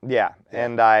Hell. Yeah.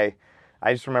 And I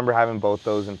just remember having both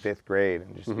those in 5th grade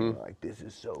and just being like, this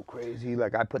is so crazy.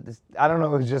 Like I put this, I don't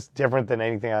know, it was just different than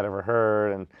anything I'd ever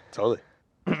heard. And totally.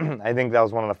 I think that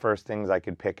was one of the first things I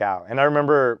could pick out. And I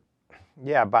remember,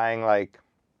 buying like,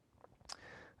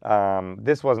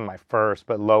 this wasn't my first,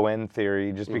 but Low End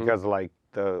Theory, just because of like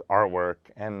the artwork.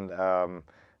 And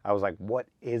I was like, what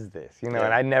is this? You know,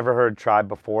 and I'd never heard Tribe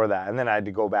before that. And then I had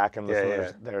to go back and listen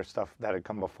to their stuff that had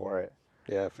come before it.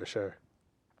 Yeah, for sure.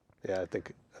 Yeah, I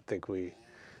think we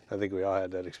all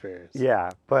had that experience. Yeah,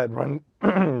 but Run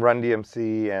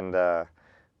DMC and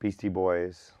Beastie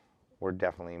Boys were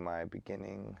definitely my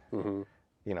beginning, you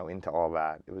know, into all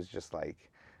that. It was just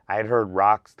like, I had heard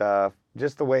rock stuff,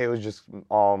 just the way it was just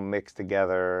all mixed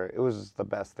together. It was the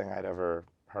best thing I'd ever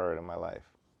heard in my life.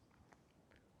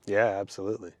 Yeah,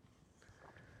 absolutely.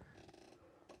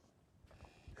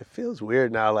 It feels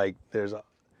weird now, like there's,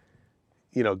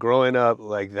 you know, growing up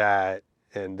like that,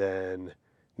 and then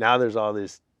now there's all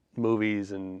these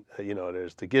movies and, you know,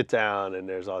 there's The Get Down and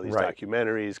there's all these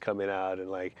documentaries coming out, and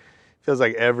like, it feels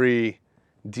like every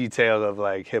detail of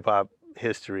like hip hop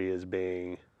history is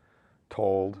being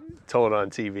told on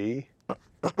TV.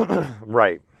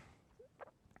 Right.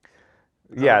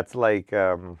 Yeah, it's like,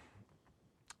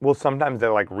 well, sometimes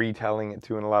they're like retelling it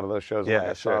too in a lot of those shows. Yeah, like,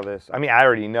 I saw this. I mean, I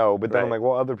already know, but then I'm like,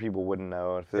 well, other people wouldn't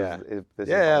know if this is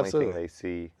the only thing they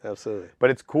see. Absolutely.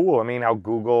 But it's cool. I mean, how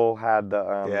Google had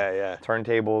the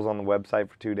turntables on the website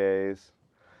for 2 days.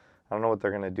 I don't know what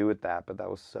they're gonna do with that, but that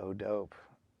was so dope.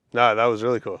 No, that was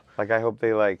really cool. Like, I hope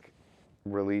they like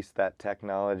release that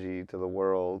technology to the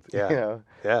world. Yeah. You know,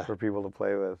 yeah. For people to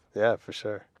play with. Yeah, for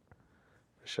sure.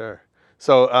 For sure.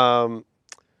 So,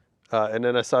 and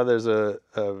then I saw there's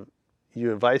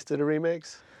you and Vice did a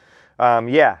remix?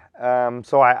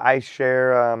 So I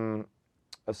share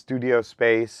a studio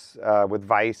space with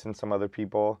Vice and some other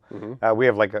people. We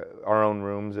have like our own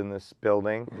rooms in this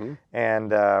building.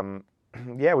 And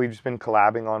we've just been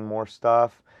collabing on more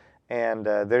stuff. And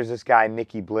there's this guy,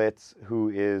 Nicky Blitz, who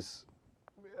is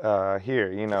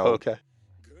here, you know. Okay.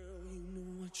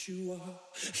 You are,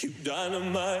 you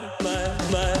dynamite, baby,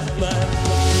 I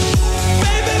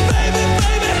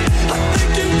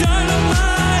think you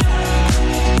dynamite.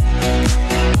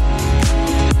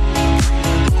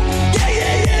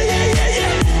 Yeah,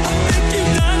 I think you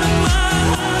dynamite.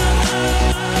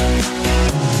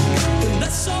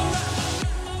 That's alright.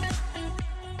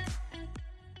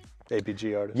 APG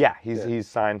artist. Yeah, he's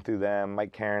signed through them,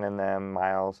 Mike Karen and them,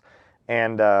 Miles.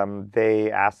 And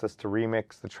they asked us to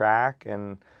remix the track,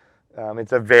 and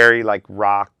it's a very like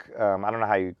rock, I don't know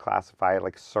how you classify it,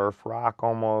 like surf rock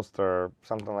almost, or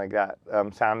something like that,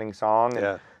 sounding song.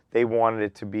 And they wanted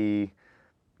it to be,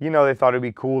 you know, they thought it'd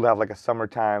be cool to have like a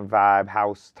summertime vibe,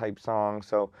 house type song.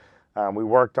 So we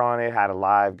worked on it, had a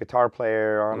live guitar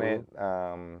player on it.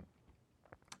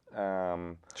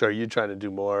 So are you trying to do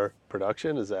more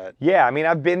production? Is that? Yeah, I mean,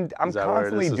 I'm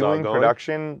constantly doing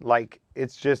production. Like,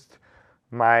 it's just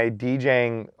my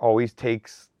DJing always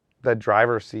takes the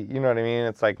driver's seat. You know what I mean?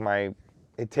 It's like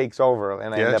it takes over,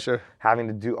 and I end up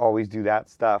having to always do that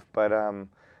stuff. But I'm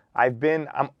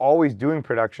always doing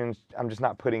productions. I'm just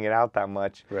not putting it out that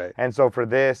much. Right. And so for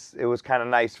this, it was kind of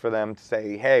nice for them to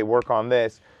say, hey, work on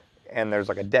this. And there's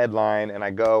like a deadline, and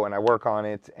I go and I work on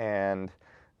it, and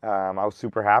I was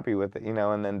super happy with it,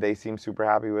 and then they seemed super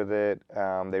happy with it.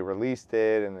 They released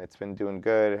it, and it's been doing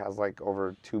good. It has like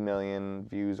over 2 million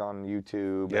views on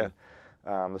YouTube. Yeah.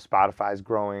 And, the Spotify's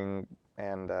growing,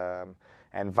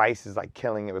 and Vice is like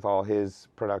killing it with all his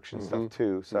production stuff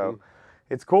too. So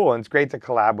it's cool, and it's great to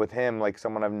collab with him, like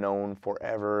someone I've known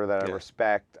forever that I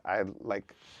respect.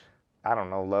 I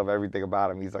don't know, love everything about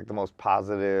him. He's like the most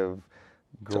positive,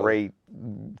 great,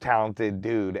 talented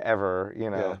dude ever,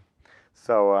 Yeah.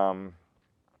 So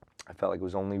I felt like it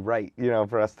was only right,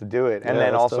 for us to do it. And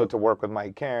then also dope. to work with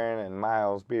Mike Karen and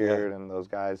Miles Beard and those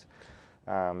guys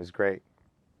is great.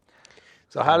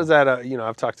 So how does that,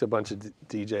 I've talked to a bunch of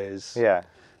DJs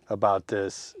about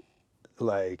this,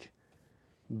 like,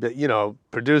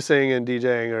 producing and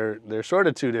DJing they're sort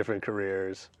of two different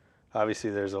careers.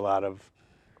 Obviously there's a lot of,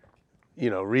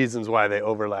 reasons why they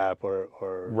overlap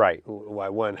or why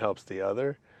one helps the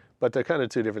other. But they're kind of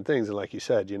two different things. And like you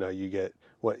said, you get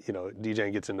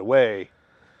DJing gets in the way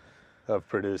of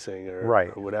producing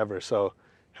or whatever. So,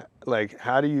 like,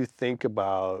 how do you think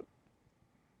about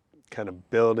kind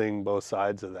of building both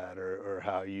sides of that or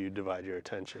how you divide your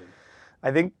attention?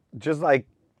 I think just like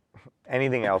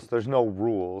anything else, there's no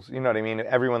rules. You know what I mean?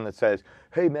 Everyone that says,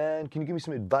 hey man, can you give me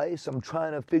some advice? I'm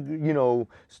trying to figure,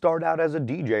 start out as a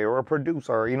DJ or a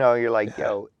producer. You're like,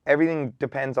 yo, everything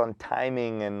depends on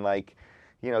timing and like,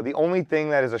 the only thing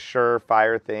that is a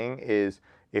surefire thing is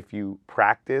if you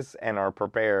practice and are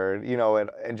prepared,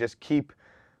 and just keep,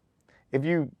 if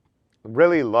you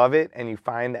really love it and you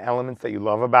find the elements that you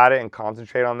love about it and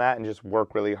concentrate on that and just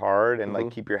work really hard and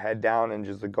like keep your head down and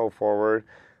just like, go forward,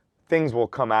 things will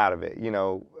come out of it,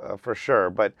 for sure.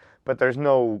 But there's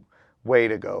no way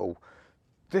to go,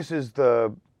 this is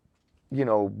the,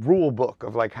 rule book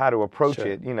of like how to approach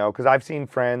it, because I've seen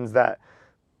friends that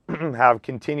have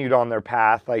continued on their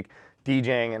path, like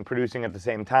DJing and producing at the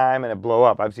same time, and it blow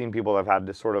up. I've seen people that have had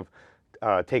to sort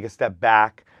of take a step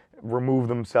back, remove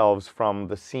themselves from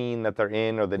the scene that they're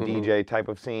in or the DJ type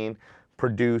of scene,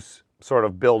 produce, sort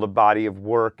of build a body of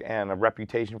work and a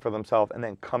reputation for themselves, and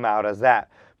then come out as that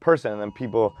person. And then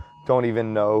people don't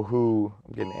even know who,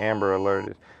 I'm getting Amber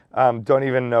alerted, don't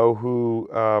even know who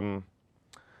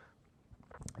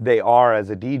they are as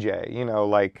a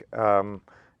DJ,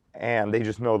 and they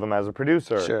just know them as a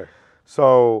producer. Sure.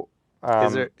 So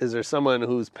is there someone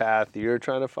whose path you're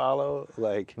trying to follow?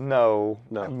 Like no.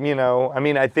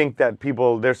 I think that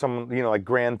people, there's some, like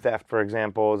Grand Theft, for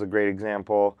example, is a great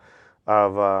example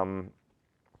of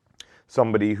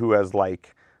somebody who has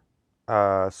like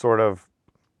sort of,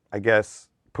 I guess,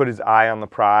 put his eye on the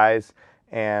prize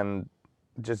and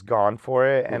just gone for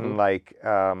it, and like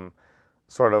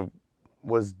sort of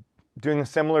was doing a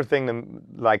similar thing to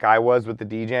like I was with the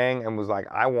DJing, and was like,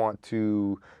 I want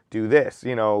to do this,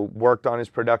 worked on his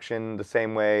production the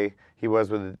same way he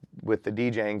was with the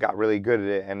DJing, got really good at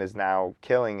it, and is now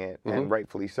killing it, and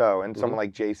rightfully so. And someone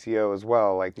like JCO as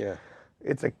well, like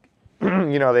it's a,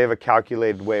 they have a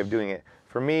calculated way of doing it.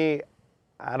 For me,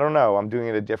 I don't know, I'm doing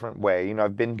it a different way.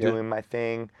 I've been doing my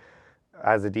thing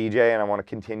as a DJ, and I want to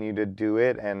continue to do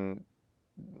it and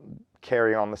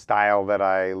carry on the style that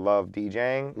I love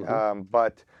DJing,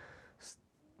 but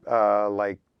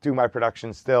like do my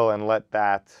production still and let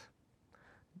that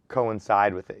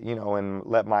coincide with it, and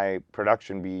let my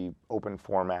production be open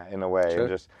format in a way, and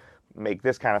just make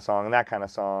this kind of song and that kind of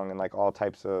song and like all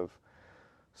types of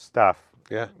stuff.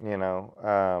 Yeah.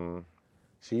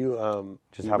 So you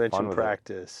just you have fun mentioned with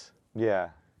practice. it. Yeah.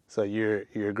 So you're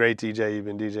a great DJ. You've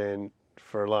been DJing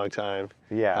for a long time.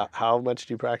 Yeah. How much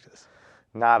do you practice?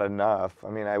 Not enough.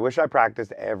 I mean, I wish I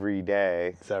practiced every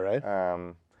day. Is that right?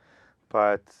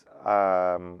 But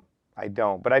I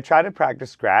don't. But I try to practice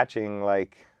scratching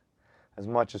like as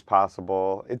much as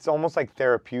possible. It's almost like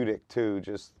therapeutic too.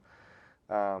 Just,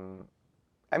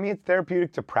 it's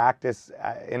therapeutic to practice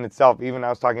in itself. Even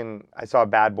I saw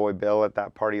Bad Boy Bill at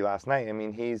that party last night. I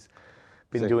mean, he's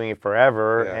been doing it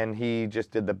forever, and he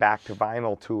just did the Back to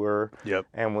Vinyl tour,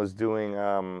 and was doing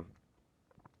all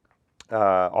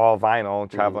vinyl,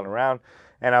 traveling around.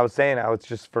 And I was saying how it's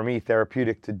just, for me,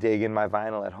 therapeutic to dig in my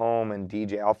vinyl at home and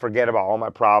DJ. I'll forget about all my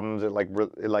problems. It like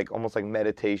almost like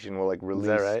meditation will like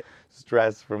release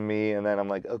stress from me. And then I'm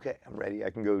like, okay, I'm ready. I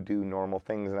can go do normal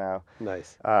things now.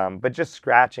 Nice. But just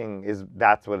scratching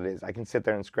that's what it is. I can sit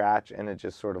there and scratch, and it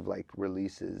just sort of like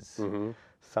releases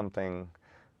something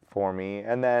for me.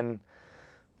 And then,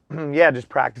 just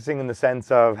practicing in the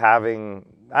sense of having,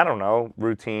 I don't know,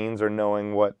 routines or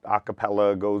knowing what a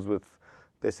cappella goes with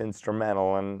this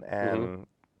instrumental, and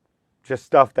just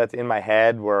stuff that's in my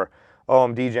head where, oh,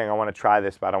 I'm DJing, I want to try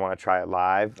this, but I don't want to try it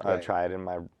live. I'll try it in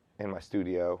in my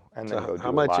studio and then go So do how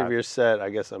it much live. of your set? I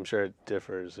guess I'm sure it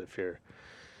differs if you're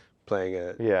playing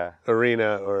a Yeah.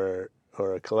 arena or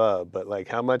a club, but like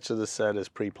how much of the set is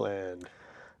pre-planned?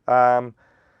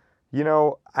 You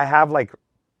know, I have like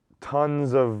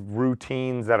tons of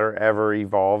routines that are ever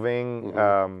evolving,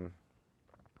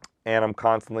 and I'm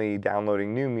constantly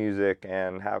downloading new music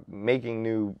and making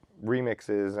new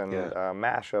remixes and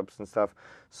mashups and stuff.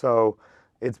 So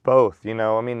it's both, you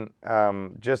know. I mean,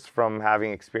 just from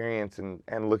having experience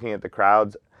and looking at the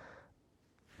crowds,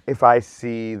 if I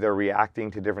see they're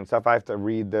reacting to different stuff, I have to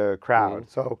read the crowd.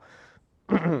 So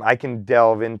I can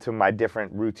delve into my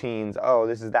different routines. Oh,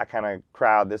 this is that kind of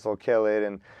crowd. This will kill it.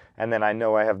 And then I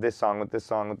know I have this song with this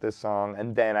song with this song.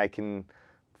 And then I can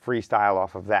freestyle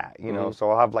off of that, you know? So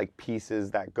I'll have like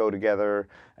pieces that go together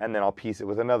and then I'll piece it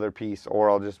with another piece, or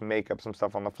I'll just make up some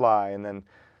stuff on the fly and then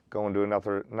go into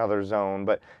another zone.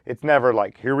 But it's never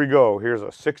like, here we go. Here's a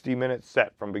 60-minute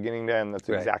set from beginning to end that's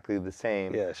exactly the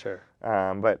same. Yeah, sure.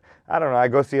 But I don't know. I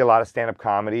go see a lot of stand-up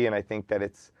comedy, and I think that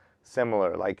it's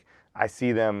similar. Like, I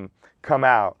see them come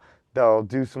out. They'll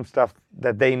do some stuff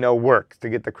that they know works to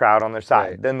get the crowd on their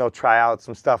side. Then they'll try out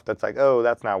some stuff that's like, oh,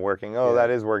 that's not working. Oh, that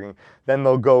is working. Then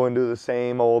they'll go and do the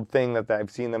same old thing that I've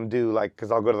seen them do, like,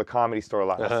 because I'll go to the Comedy Store a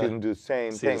lot. I see them do the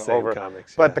same thing over.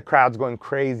 Comics, but the crowd's going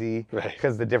crazy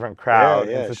because the different crowd.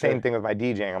 Yeah, it's the same thing with my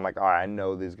DJing. I'm like, all right, I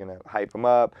know this is going to hype them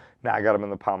up. Now I got them in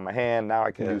the palm of my hand. Now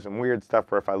I can do some weird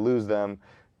stuff where if I lose them,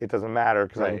 it doesn't matter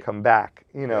because I can come back,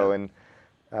 you know, and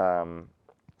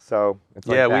so it's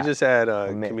like we just had a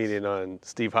comedian on,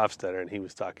 Steve Hofstetter, and he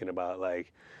was talking about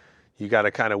like you got to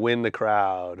kind of win the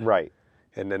crowd, right?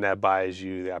 And then that buys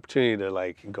you the opportunity to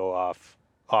like go off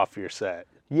your set.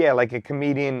 Yeah, like a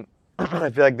comedian, I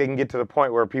feel like they can get to the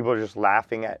point where people are just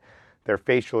laughing at their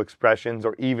facial expressions,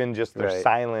 or even just their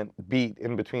silent beat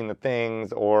in between the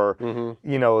things, or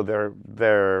you know their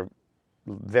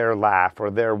laugh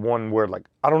or their one word, like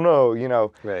I don't know, you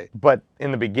know. Right. But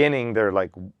in the beginning, they're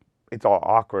like, it's all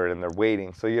awkward and they're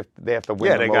waiting, so they have to win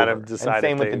them they over. gotta decide. And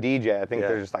same with the DJ. I think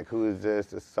they're just like, who is this?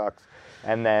 This sucks.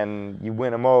 And then you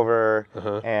win them over,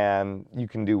 and you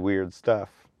can do weird stuff,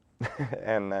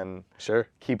 and then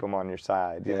keep them on your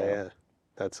side. You know? Yeah,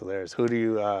 that's hilarious. Who do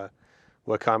you?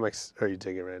 What comics are you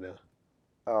taking right now?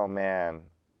 Oh man,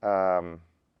 I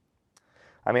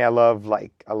mean, I love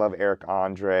Eric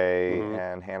Andre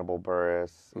and Hannibal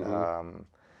Buress.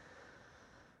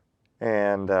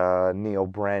 And Neil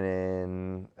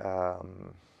Brennan.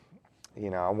 You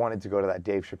know, I wanted to go to that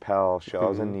Dave Chappelle show. I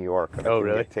was in New York. I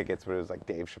couldn't get tickets, but it was like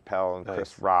Dave Chappelle and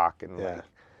Chris Rock and like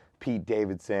Pete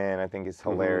Davidson. I think is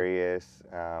hilarious.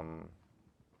 I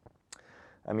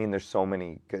mean, there's so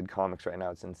many good comics right now.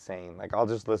 It's insane. Like, I'll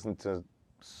just listen to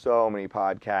so many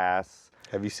podcasts.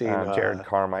 Have you seen Jared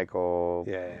Carmichael?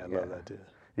 Yeah, I love that dude.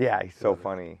 Yeah, he's so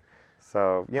funny.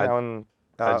 So, you know,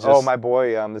 and my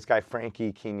boy, this guy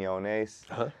Frankie Quinones,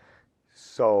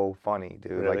 so funny,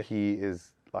 dude. Really? Like, he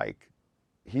is like,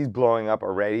 he's blowing up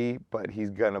already, but he's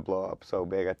gonna blow up so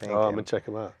big, I think. Oh, I'm gonna check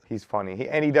him out. He's funny,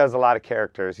 and he does a lot of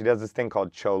characters. He does this thing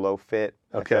called Cholo Fit.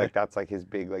 I feel Okay. like that's like his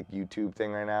big like YouTube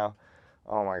thing right now.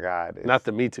 Oh my God. Not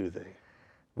the Me Too thing.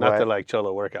 Not What? the like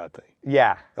Cholo workout thing.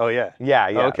 Yeah. Oh yeah. Yeah.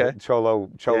 Oh, okay. Cholo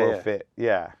Yeah. Fit.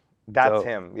 Yeah. That's Dope.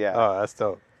 him. Yeah. Oh, that's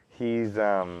dope. He's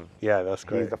yeah, that's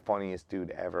great. He's the funniest dude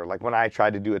ever. Like when I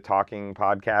tried to do a talking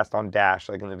podcast on Dash,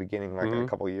 like in the beginning, like a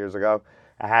couple of years ago,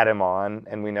 I had him on,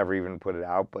 and we never even put it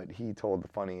out. But he told the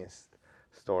funniest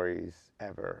stories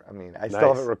ever. I mean, I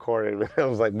still have it recorded. But it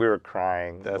was like we were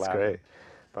crying. That's laughing. great.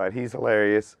 But he's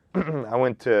hilarious.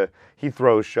 He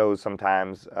throws shows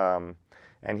sometimes, and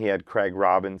he had Craig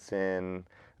Robinson,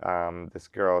 this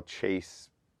girl Chase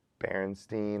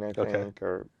Berenstein, I think,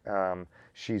 or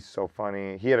she's so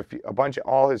funny. He had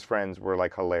all his friends were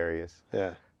like hilarious.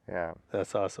 Yeah. Yeah.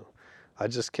 That's awesome. I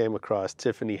just came across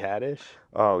Tiffany Haddish.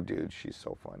 Oh, dude, she's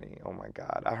so funny. Oh my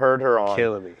God, I heard her on.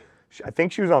 Killing me. I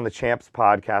think she was on the Champs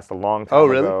podcast a long time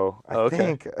really? ago. I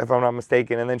think, if I'm not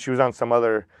mistaken. And then she was on some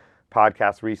other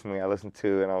podcast recently I listened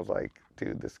to, and I was like,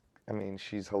 dude,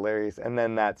 she's hilarious. And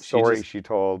then that story she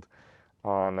told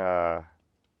on,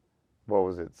 what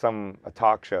was it? A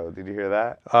talk show. Did you hear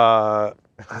that?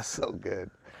 That's so good.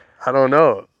 I don't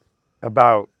know.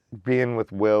 About being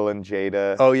with Will and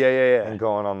Jada. Oh, yeah. And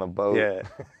going on the boat. Yeah.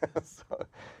 so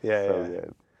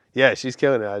good. Yeah, she's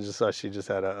killing it. I just saw she just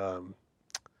had a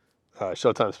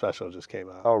Showtime special just came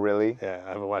out. Oh, really? Yeah, I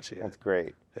haven't watched it yet. That's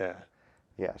great. Yeah.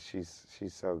 Yeah, she's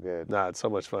so good. Nah, it's so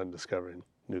much fun discovering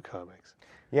new comics.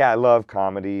 Yeah, I love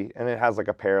comedy, and it has like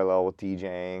a parallel with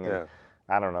DJing. And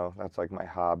I don't know. That's like my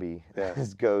hobby. Yeah.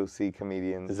 Is go see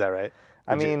comedians. Is that right?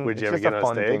 Would you ever it's get a on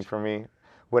fun stage? thing for me.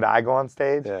 Would I go on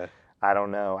stage? Yeah. I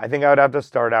don't know. I think I would have to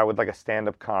start out with like a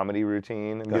stand-up comedy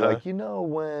routine and be Uh-huh. like, you know,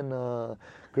 when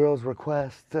girls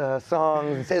request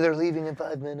songs and say they're leaving in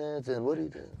 5 minutes, and what do you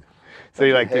do? So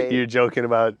you're like Hey. you're joking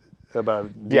about Yeah,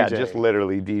 DJing. just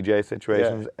literally DJ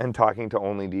situations and talking to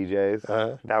only DJs.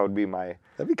 Uh-huh. That would be my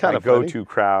That'd be kind my of funny. go-to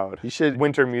crowd. You should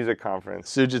Winter Music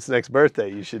Conference. Sujit's next birthday.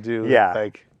 You should do Yeah.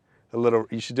 like a little.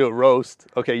 You should do a roast.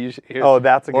 Okay, you should here, Oh,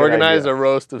 that's a good organize idea. a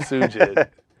roast of Sujit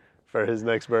for his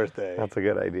next birthday. That's a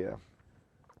good idea.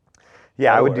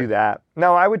 Yeah, I That'll would do work. that.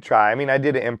 No, I would try. I mean, I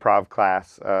did an improv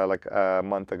class like a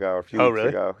month ago, or a few Oh, weeks really?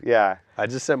 ago. Yeah. I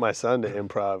just sent my son to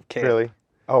improv camp. Really?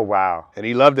 Oh, wow. And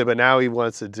he loved it, but now he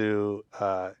wants to do.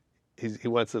 He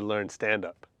wants to learn stand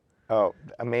up. Oh,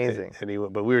 amazing.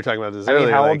 But we were talking about this I mean,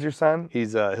 earlier. how like, old's your son?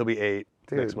 He's he'll be 8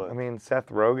 Dude, next month. I mean, Seth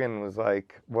Rogen was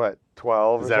like, what,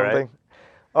 12 Is or that right? something?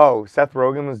 Oh, Seth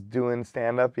Rogen was doing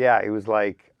stand-up? Yeah, he was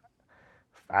like,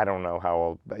 I don't know how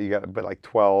old, but like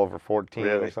 12 or 14 or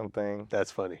Really? something.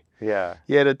 That's funny. Yeah.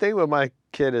 Yeah, the thing with my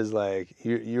kid is like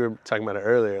you were talking about it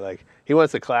earlier. Like he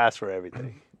wants a class for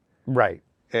everything, Right.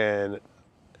 and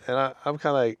I'm kind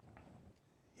of like,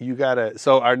 you gotta.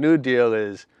 So our new deal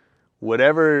is,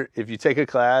 whatever. If you take a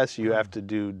class, you have to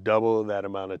do double that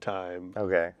amount of time.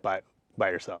 Okay. By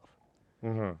yourself.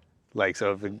 Mm-hmm. Like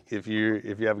so, if you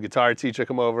have a guitar teacher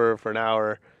come over for an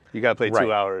hour, you gotta play Right.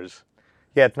 2 hours.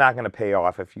 Yeah, it's not going to pay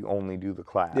off if you only do the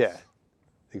class. Yeah,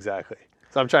 exactly.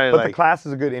 So I'm trying But to the like. class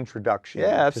is a good introduction. Yeah,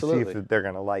 To see absolutely. if they're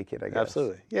going to like it, I guess.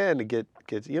 Absolutely. Yeah, and to get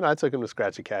I took him to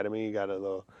Scratch Academy. He got a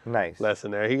little Nice.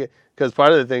 lesson there. Because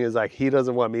part of the thing is like he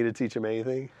doesn't want me to teach him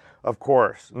anything. Of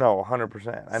course. No,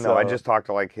 100%. I know. I So- just talked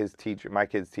to like my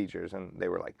kids' teachers, and they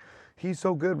were like, he's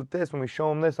so good with this. When we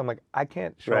show him this, I'm like, I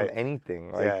can't show Right. him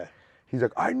anything. Like, Yeah. He's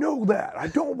like, I know that. I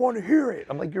don't want to hear it.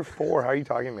 I'm like, you're 4. How are you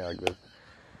talking to me like this?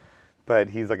 But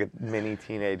he's like a mini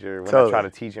teenager when I try Totally.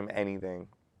 to teach him anything.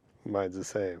 Mine's the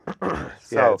same. So,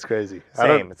 yeah, it's crazy. I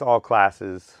don't- Same. It's all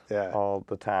classes Yeah. all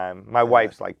the time. My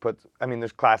wife's like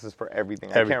there's classes for everything.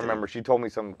 I Everything. can't remember. She told me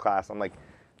some class. I'm like,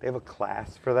 they have a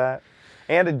class for that?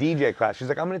 And a DJ class. She's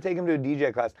like, I'm going to take him to a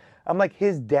DJ class. I'm like,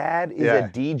 his dad is a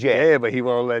DJ. Yeah, but he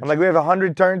won't let I'm like, we have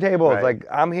 100 turntables. Right. Like,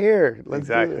 I'm here. Let's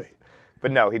do Exactly. this.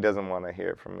 But no, he doesn't want to hear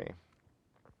it from me.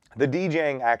 The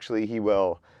DJing, actually, he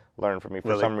will learn from me. For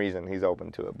Really? some reason, he's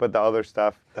open to it. But the other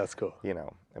stuff, That's cool. you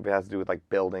know, if it has to do with like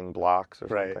building blocks or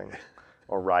Right. something,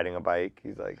 or riding a bike,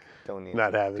 he's like, don't need,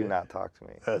 Not having do it. not talk to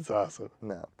me. That's awesome.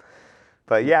 No.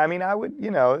 But yeah, I mean, I would,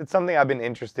 it's something I've been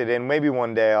interested in. Maybe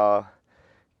one day I'll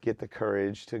get the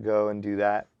courage to go and do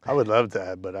that. I would love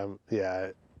that, but I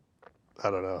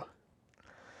don't know.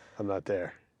 I'm not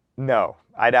there. No,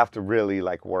 I'd have to really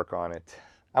like work on it.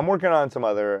 I'm working on some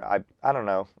other, I don't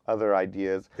know, other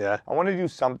ideas. Yeah. I want to do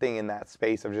something in that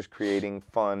space of just creating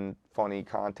funny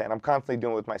content. I'm constantly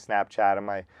doing it with my Snapchat and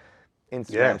my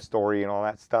Instagram Yeah. story and all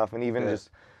that stuff, and even Yeah.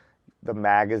 just the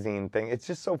magazine thing. It's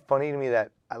just so funny to me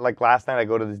that, like last night, I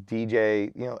go to this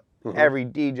DJ, Mm-hmm. every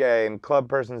DJ and club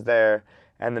person's there,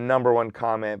 and the number one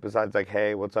comment besides like,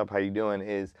 "Hey, what's up? How you doing?"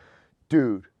 is,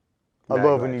 "Dude, I Mag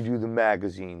love when life. you do the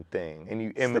magazine thing and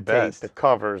you the imitate best. the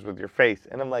covers with your face."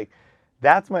 And I'm like,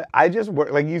 I just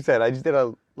work, like you said, I just did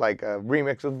a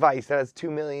remix with Vice that has 2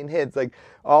 million hits. Like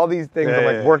all these things, I'm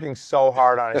like Yeah. working so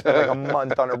hard on it. I spent like a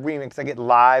month on a remix. I get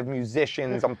live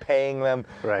musicians, I'm paying them.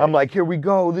 Right. I'm like, here we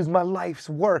go, this is my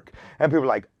life's work. And people are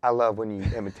like, I love when you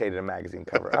imitated a magazine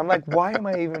cover. I'm like, why am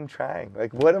I even trying?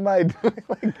 Like, what am I doing?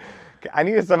 Like, I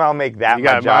need to somehow make that You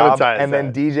my gotta job, monetize and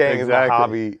then that. DJing is my Exactly.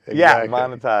 hobby. Exactly. Yeah,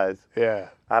 monetize. Yeah.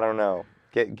 I don't know.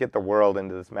 Get the world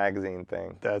into this magazine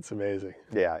thing. That's amazing.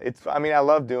 Yeah, I mean, I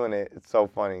love doing it. It's so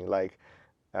funny. Like,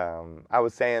 I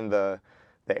was saying the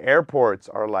airports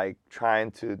are like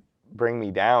trying to bring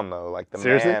me down though. Like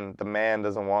Seriously? the man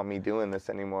doesn't want me doing this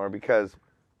anymore because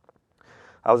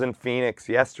I was in Phoenix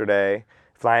yesterday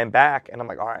flying back and I'm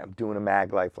like, all right, I'm doing a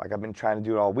mag life. Like I've been trying to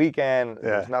do it all weekend.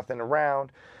 There's nothing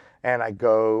around. And I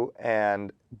go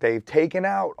and they've taken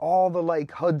out all the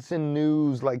like Hudson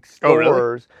News like Oh, really?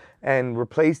 stores and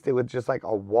replaced it with just like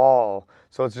a wall.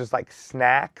 So it's just like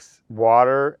snacks,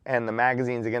 water, and the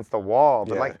magazines against the wall.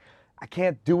 But Yeah. like I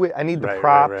can't do it. I need the Right, right,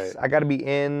 props. right. I got to be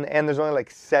in, and there's only like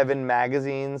 7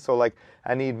 magazines, so like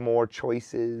I need more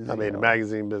choices. I you mean, know.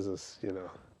 magazine business,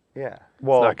 Yeah.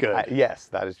 Well, not good. Yes,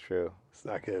 that is true. It's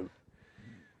not good.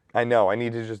 I know. I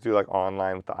need to just do like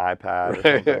online with the iPad or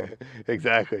something.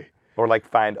 Exactly. Or like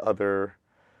find other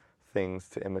things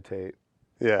to imitate.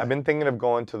 Yeah. I've been thinking of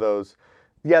going to those.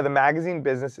 Yeah, the magazine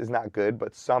business is not good,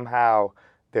 but somehow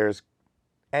there's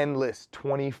endless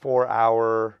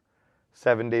 24-hour,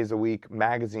 7 days a week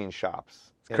magazine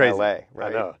shops. in Crazy. LA, I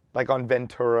right? know. Like on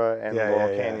Ventura and Yeah, Laurel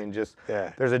yeah, yeah. Canyon, just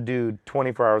Yeah. there's a dude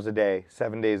 24 hours a day,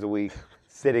 7 days a week,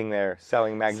 sitting there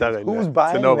selling magazines. Selling Who's that.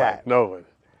 buying to nobody. that? No one.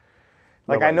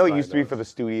 Like I know it Nobody's used to be buying for the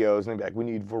studios, and they'd be like, we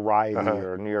need Variety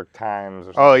or New York Times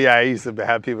or something. Oh yeah, I used to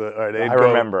have people. Or they'd I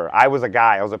remember. I was a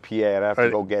guy. I was a PA. I'd have to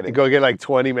go get it. Go get like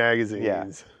 20 magazines. Yeah.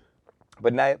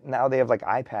 But now they have like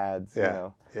iPads. Yeah. You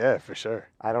know? Yeah, for sure.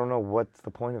 I don't know what's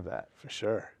the point of that. For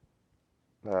sure.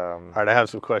 Um, All right, I have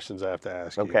some questions I have to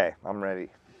ask you. okay, I'm ready.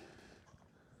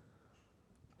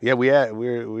 Yeah, we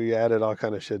added all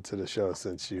kind of shit to the show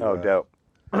since you. Oh, dope.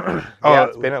 Oh, Yeah,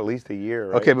 it's been at least a year,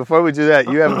 right? Okay, before we do that,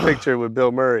 you have a picture with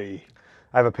Bill Murray.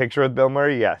 I have a picture with Bill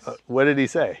Murray, yes. What did he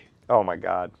say? Oh, my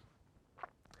God.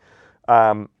 We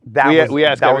asked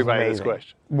that was everybody this amazing.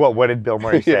 question. Well, what did Bill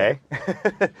Murray Yeah.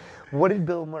 say? What did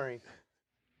Bill Murray say?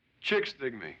 Chicks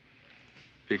dig me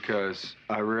because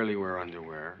I rarely wear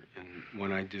underwear, and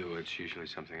when I do, it's usually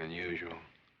something unusual.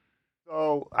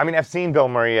 So, I mean, I've seen Bill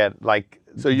Murray at like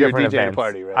So you're different DJing a events.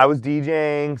 party, right? I was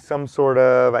DJing some sort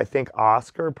of, I think,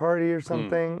 Oscar party or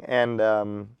something, and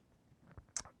there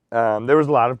was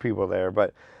a lot of people there.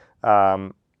 But,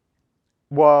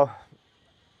 well,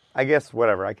 I guess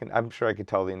whatever. I'm sure I could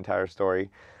tell the entire story.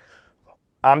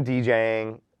 I'm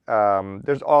DJing.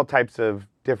 There's all types of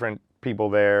different people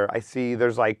there. I see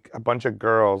there's like a bunch of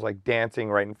girls like dancing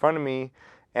right in front of me.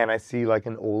 And I see like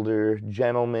an older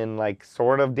gentleman like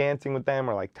sort of dancing with them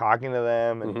or like talking to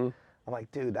them. And I'm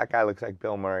like, dude, that guy looks like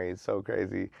Bill Murray. It's so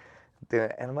crazy.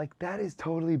 And I'm like, that is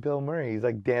totally Bill Murray. He's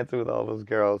like dancing with all those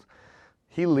girls.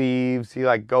 He leaves. He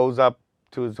like goes up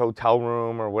to his hotel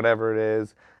room or whatever it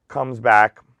is, comes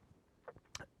back,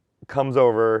 comes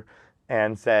over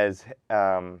and says,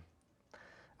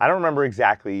 I don't remember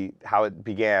exactly how it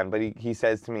began, but he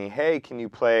says to me, hey, can you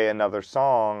play another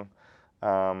song?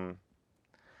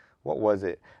 What was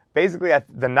it? Basically,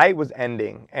 the night was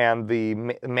ending, and the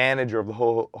manager of the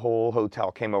whole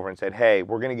hotel came over and said, hey,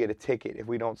 we're going to get a ticket if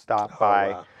we don't stop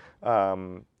by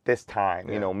this time,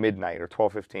 you know, midnight or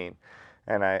 12:15.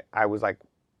 And I was like,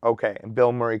 okay. And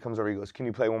Bill Murray comes over, he goes, can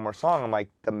you play one more song? I'm like,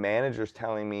 the manager's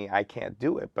telling me I can't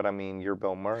do it, but I mean, you're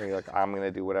Bill Murray. Like, I'm going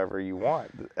to do whatever you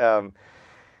want.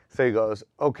 So he goes,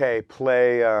 okay,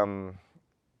 play,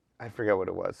 I forget what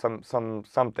it was,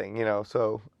 something, you know.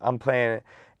 So I'm playing it.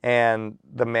 And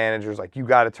the manager's like, you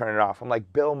got to turn it off. I'm like,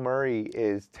 Bill Murray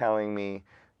is telling me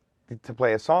to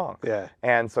play a song. Yeah.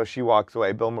 And so she walks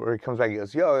away. Bill Murray comes back. He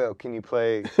goes, yo, can you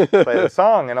play the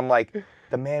song? And I'm like,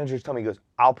 the manager's telling me, he goes,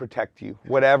 I'll protect you.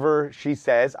 Whatever she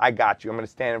says, I got you. I'm going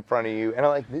to stand in front of you. And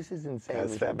I'm like, this is insane.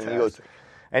 That's This happened. fantastic. He goes,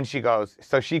 and she goes,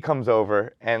 so she comes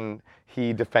over and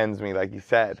he defends me like he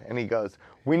said. And he goes,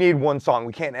 we need one song.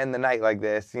 We can't end the night like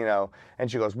this, you know.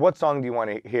 And she goes, what song do you want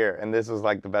to hear? And this was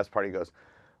like the best part. He goes,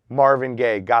 Marvin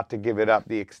Gaye, Got to Give It Up,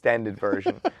 the extended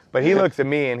version. But he looks at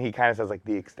me and he kind of says like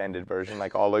the extended version,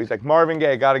 like all he's like, Marvin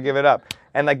Gaye, Got to Give It Up.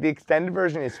 And like the extended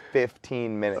version is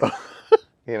 15 minutes,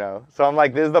 you know? So I'm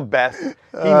like, this is the best.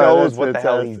 He knows what the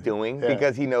hell he's doing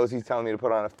because he knows he's telling me to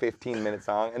put on a 15-minute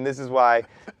song. And this is why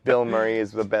Bill Murray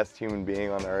is the best human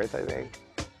being on earth, I think.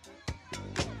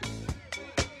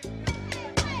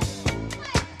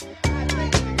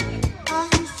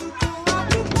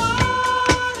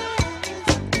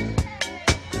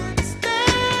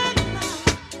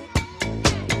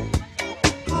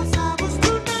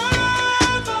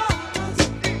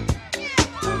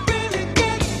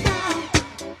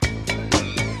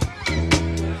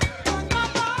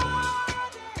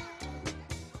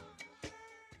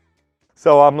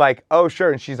 So I'm like, oh,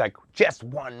 sure. And she's like, just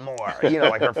one more. You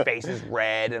know, like her face is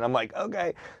red. And I'm like,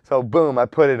 okay. So boom, I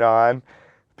put it on.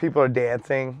 People are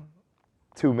dancing.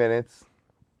 2 minutes,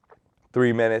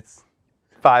 3 minutes,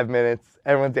 5 minutes.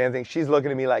 Everyone's dancing. She's looking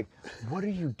at me like, what are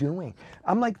you doing?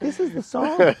 I'm like, this is the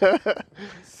song.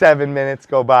 7 minutes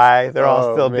go by. They're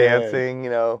all still dancing,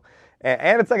 you know.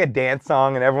 And it's like a dance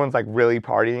song, and everyone's like really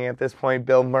partying at this point.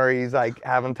 Bill Murray's like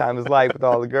having time of his life with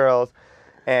all the girls.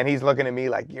 And he's looking at me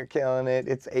like, you're killing it.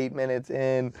 It's 8 minutes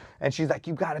in. And she's like,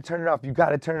 you got to turn it off. You got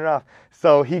to turn it off.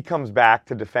 So he comes back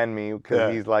to defend me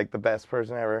because he's like the best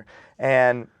person ever.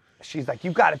 And she's like,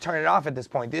 you got to turn it off at this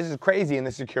point. This is crazy. And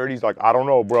the security's like, I don't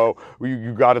know, bro.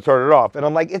 You got to turn it off. And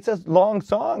I'm like, it's a long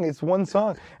song. It's one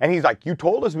song. And he's like, you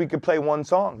told us we could play one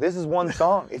song. This is one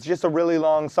song. It's just a really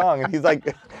long song. And he's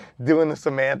like doing the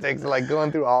semantics, like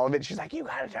going through all of it. She's like, you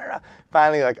got to turn it off.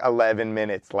 Finally, like 11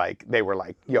 minutes, like they were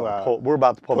like, yo, we're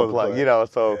about to pull the plug, you know?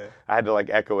 So I had to like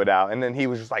echo it out. And then he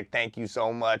was just like, thank you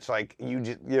so much. Like you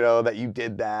just, you know, that you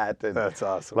did that. And that's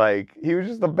awesome. Like he was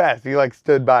just the best. He like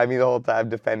stood by me the whole time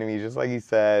defending me just like he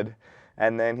said.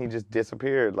 And then he just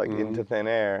disappeared like into thin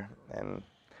air. And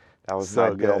That was So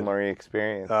my Bill good. Murray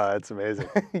experience. That's amazing.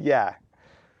 Yeah,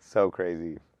 so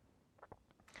crazy.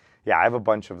 Yeah, I have a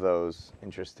bunch of those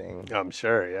interesting I'm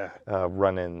sure, yeah.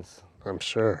 run-ins. I'm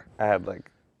sure. I had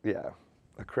like, yeah,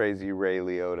 a crazy Ray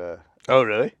Liotta. Oh,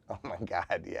 really? Oh my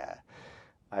God, yeah.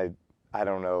 I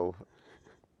don't know.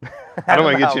 I don't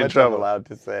want to know get how you in much I'm trouble. allowed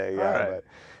to say, yeah, All right. but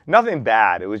nothing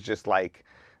bad. It was just like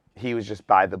he was just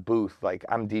by the booth. Like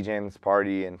I'm DJing this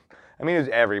party, and I mean it was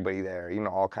everybody there, you know,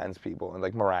 all kinds of people, and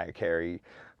like Mariah Carey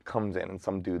comes in, and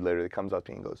some dude literally comes up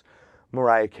to me and goes,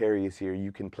 "Mariah Carey is here.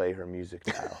 You can play her music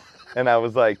now." And I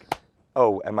was like,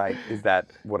 "Oh, is that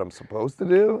what I'm supposed to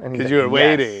do?" And he's 'Cause like, you were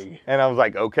 "Yes." waiting. And I was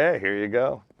like, "Okay, here you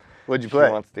go." What'd you She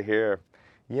play? wants to hear,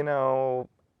 you know,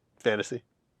 Fantasy.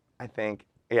 I think.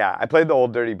 Yeah, I played the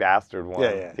Old Dirty Bastard one.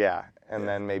 Yeah. And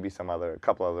then maybe a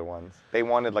couple other ones. They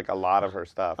wanted like a lot of her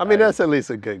stuff. I mean, that's at least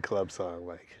a good club song,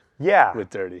 like yeah. with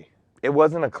Dirty. It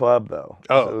wasn't a club though.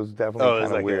 Oh. So it was definitely it was kind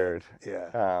of like weird.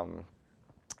 Yeah.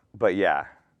 But yeah,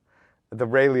 the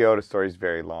Ray Liotta story is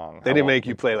very long. They didn't make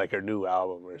you play like her new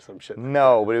album or some shit.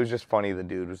 No, but it was just funny. The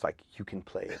dude was like, "You can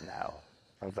play it now."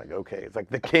 I was like, "Okay." It's like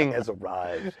the king has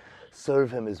arrived.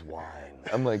 Serve him his wine.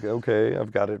 I'm like, "Okay,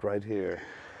 I've got it right here."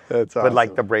 That's awesome. But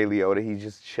like the Ray Liotta, he's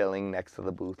just chilling next to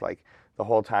the booth, like the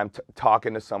whole time,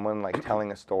 talking to someone, like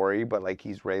telling a story, but like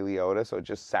he's Ray Liotta, so it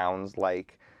just sounds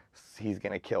like he's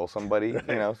gonna kill somebody,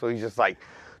 you know? So he's just like,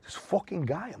 "This fucking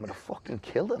guy, I'm gonna fucking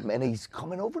kill him," and he's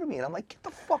coming over to me, and I'm like, "Get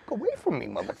the fuck away from me,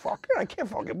 motherfucker! I can't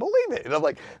fucking believe it." And I'm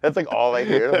like, that's like all I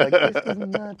hear. I'm like, "This is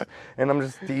nuts," and I'm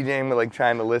just DJing, like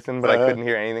trying to listen, but I couldn't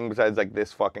hear anything besides like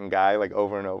this fucking guy, like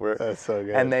over and over. That's so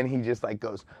good. And then he just like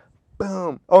goes,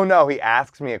 boom. Oh no, he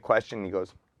asks me a question. He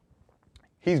goes,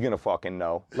 "He's gonna fucking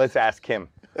know. Let's ask him."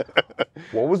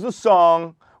 What was the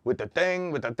song with the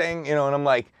thing, you know? And I'm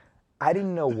like, I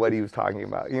didn't know what he was talking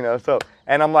about, you know? So,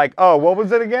 and I'm like, "Oh, what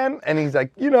was it again?" And he's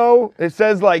like, "You know, it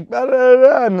says like, da, da,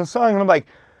 da, in the song." And I'm like,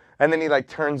 and then he like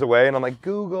turns away, and I'm like,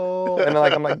 "Google," and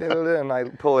I'm like, da, da, da, and I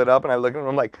pull it up, and I look at him,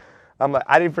 I'm like,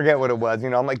 I didn't forget what it was,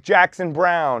 you know? I'm like, Jackson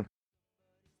Brown.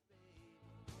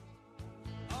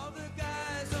 All the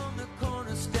guys on the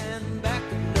corner stand back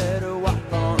and let her walk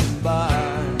on by.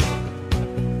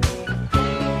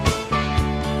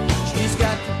 She's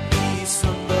got to be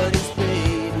somebody's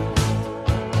baby.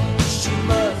 She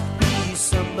must be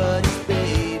somebody's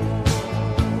baby.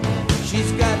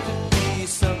 She's got to be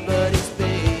somebody's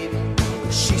baby.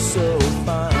 She's so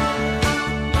fine.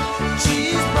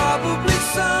 She's probably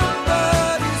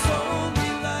somebody's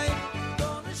only light.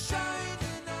 Gonna shine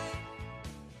tonight.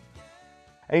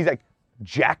 And he's like,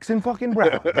 "Jackson fucking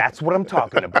Brown. That's what I'm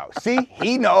talking about. See,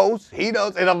 he knows.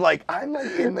 And I'm like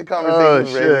in the conversation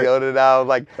with Ray shit. Liotta now.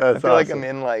 Like, I That's feel like I'm awesome.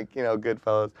 in like, you know,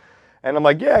 Goodfellas. And I'm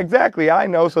like, "Yeah, exactly. I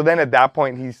know." So then at that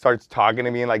point, he starts talking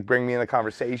to me and like bring me in the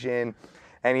conversation.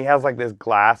 And he has like this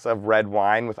glass of red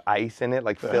wine with ice in it,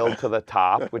 like filled to the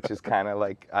top, which is kind of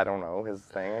like, I don't know, his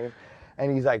thing. I guess.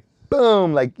 And he's like,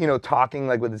 boom, like, you know, talking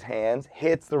like with his hands,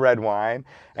 hits the red wine,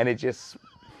 and it just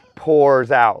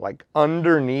pours out like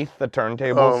underneath the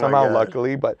turntable Oh my somehow, God.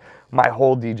 luckily, but my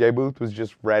whole DJ booth was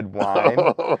just red wine.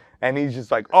 And he's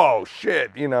just like, "Oh shit,"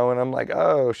 you know, and I'm like,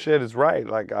 "Oh shit is right.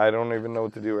 Like, I don't even know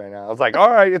what to do right now." I was like, "All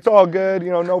right, it's all good,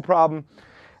 you know, no problem."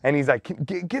 And he's like,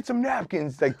 get some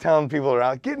napkins, like telling people around,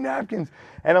 like, "Get napkins."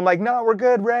 And I'm like, "No, we're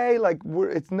good, Ray. Like,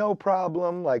 it's no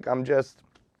problem. Like, I'm just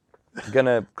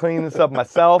gonna clean this up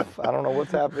myself. I don't know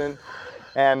what's happening."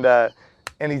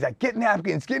 And he's like, get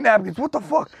napkins. What the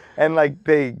fuck?" And like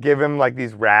they give him like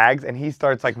these rags, and he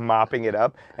starts like mopping it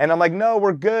up. And I'm like, "No,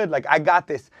 we're good. Like, I got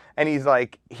this." And he's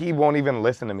like, he won't even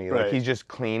listen to me. Like, Right. he's just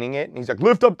cleaning it. And he's like,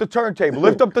 "Lift up the turntable.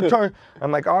 Lift up the turn."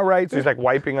 I'm like, "All right." So he's like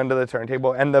wiping under the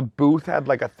turntable, and the booth had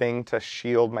like a thing to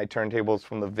shield my turntables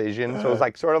from the vision. So it was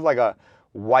like sort of like a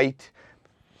white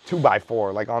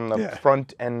 2x4, like on the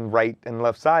front and right and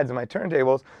left sides of my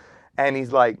turntables. And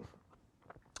he's like,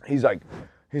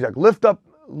 lift up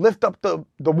the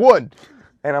wood."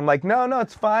 And I'm like, no,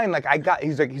 it's fine. Like,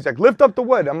 he's like, "Lift up the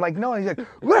wood." I'm like, no. He's like,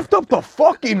 "Lift up the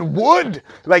fucking wood."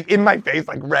 Like, in my face,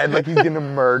 like red, like he's gonna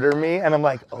murder me. And I'm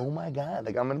like, oh my God,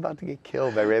 like I'm about to get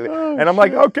killed by Ray. And I'm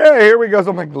like, "Okay, here we go." So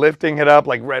I'm like lifting it up,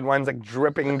 like red wine's like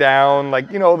dripping down.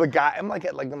 Like, you know, the guy, I'm like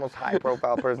at like the most high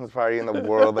profile person's party in the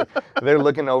world. Like, they're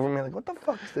looking over me like, "What the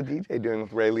fuck is the DJ doing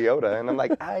with Ray Liotta?" And I'm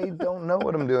like, I don't know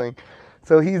what I'm doing.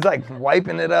 So he's like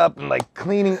wiping it up and like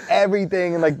cleaning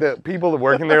everything, and like the people that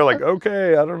working there are like,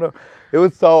 "Okay, I don't know." It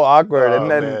was so awkward. Oh,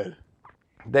 And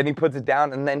then he puts it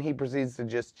down, and then he proceeds to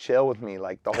just chill with me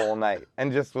like the whole night,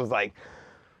 and just was like,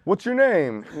 "What's your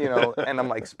name?" You know, and I'm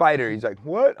like, "Spider." He's like,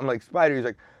 "What?" I'm like, "Spider." He's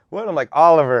like, "What?" I'm like,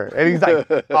 "Oliver." And he's like,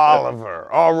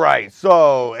 "Oliver. All right."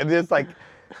 So, and this like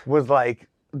was like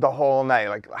the whole night.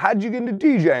 Like, how'd you get into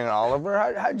DJing, Oliver?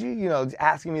 How'd you,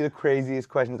 asking me the craziest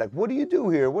questions. Like, what do you do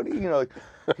here? What do you,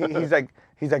 he's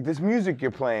like, this music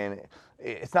you're playing,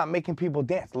 it's not making people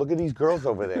dance. Look at these girls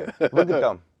over there. Look at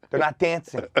them. They're not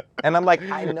dancing. And I'm like,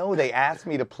 I know they asked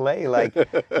me to play like,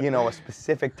 a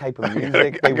specific type of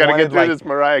music. I gotta get through this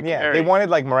Mariah Carey. Yeah, they wanted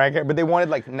like Mariah Carey, but they wanted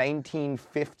like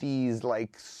 1950s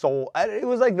like soul. It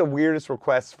was like the weirdest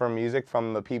requests for music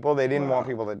from the people. They didn't want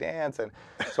people to dance. And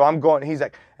so I'm going, he's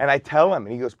like, and I tell him,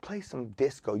 and he goes, play some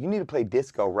disco. You need to play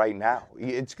disco right now.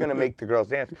 It's gonna make the girls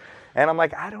dance. And I'm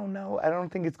like, I don't know. I don't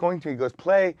think it's going to. He goes,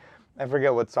 play, I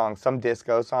forget what song, some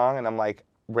disco song. And I'm like,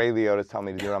 Ray Liotta's telling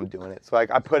me to do it, I'm doing it. So like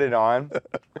I put it on,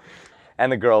 and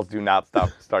the girls do not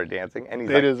start dancing. And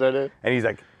he's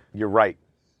like, you're right,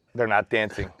 they're not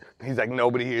dancing. He's like,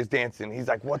 nobody here is dancing. He's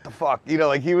like, what the fuck?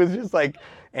 Like he was just like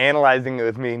analyzing it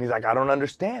with me, and he's like, I don't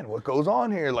understand what goes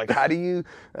on here. Like, how do you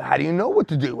know what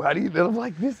to do? How do you? And I'm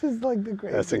like, this is like the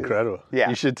greatest. That's incredible. Yeah,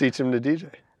 you should teach him to DJ.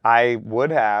 I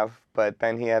would have, but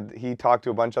then he talked to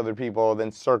a bunch of other people, then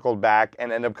circled back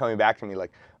and ended up coming back to me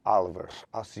like, Oliver,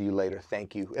 I'll see you later.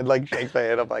 Thank you. And like shakes my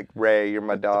head. I'm like, Ray, you're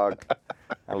my dog.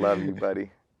 I love you, buddy.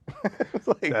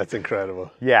 Like, that's incredible.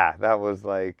 Yeah, that was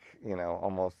like,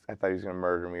 almost. I thought he was gonna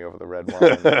murder me over the red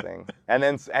wine thing. And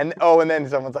then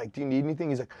someone's like, do you need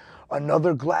anything? He's like,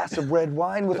 another glass of red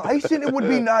wine with ice in it would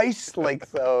be nice. Like,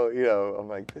 so, I'm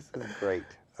like, this is great.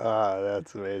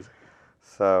 That's amazing.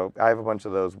 So I have a bunch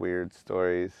of those weird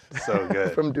stories. So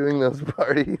good. From doing those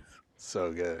parties.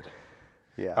 So good.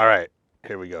 Yeah. All right.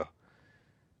 Here we go.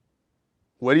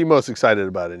 What are you most excited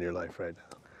about in your life right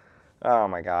now? Oh,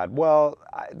 my God. Well,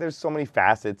 there's so many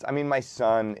facets. I mean, my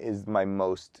son is my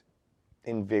most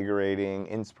invigorating,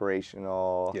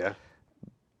 inspirational,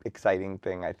 exciting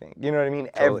thing, I think. You know what I mean?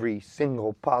 Totally. Every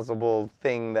single possible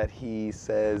thing that he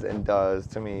says and does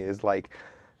to me is like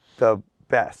the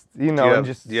best. Do you have a,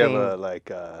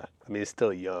 I mean, it's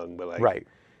still young, but like, right.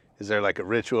 Is there like a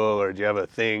ritual, or do you have a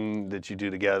thing that you do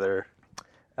together?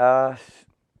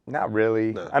 Not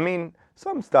really. No. I mean,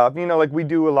 some stuff, like we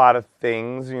do a lot of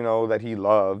things, that he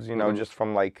loves, just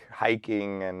from like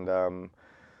hiking, and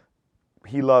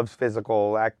he loves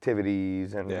physical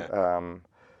activities, and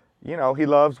he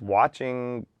loves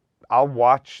watching. I'll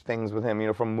watch things with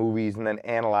him, from movies, and then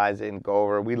analyze it and go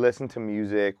over. We listen to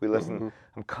music. We listen.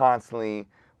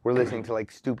 We're listening to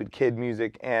like stupid kid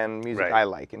music and music I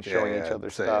like, and showing each other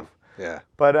stuff. Yeah.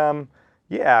 But I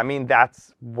mean,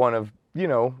 that's one of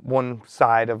one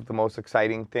side of the most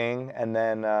exciting thing. And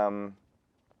then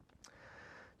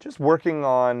just working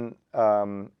on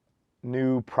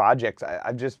new projects.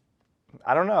 I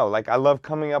don't know, like I love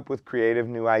coming up with creative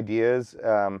new ideas.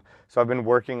 So I've been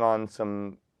working on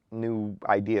some new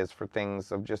ideas for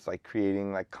things of just like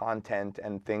creating like content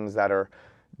and things that are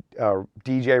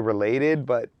DJ related,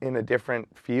 but in a different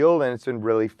field. And it's been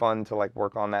really fun to like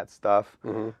work on that stuff,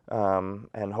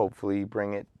 and hopefully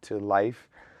bring it to life.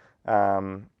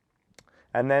 And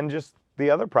then just the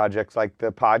other projects, like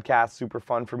the podcast, super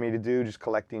fun for me to do, just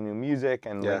collecting new music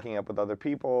and linking up with other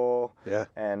people. Yeah.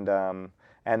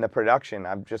 And the production,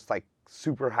 I'm just like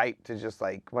super hyped to just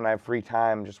like, when I have free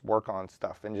time, just work on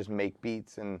stuff and just make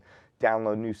beats and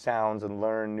download new sounds and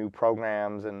learn new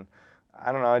programs. And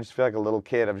I don't know, I just feel like a little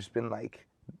kid. I've just been like,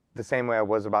 the same way I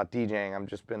was about DJing, I've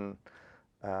just been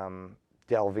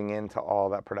delving into all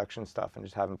that production stuff and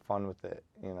just having fun with it,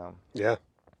 Yeah.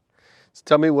 So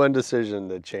tell me one decision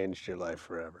that changed your life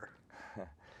forever.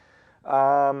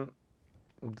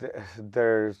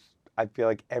 I feel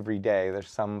like every day there's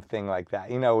something like that,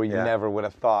 where you never would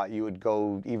have thought you would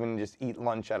go even just eat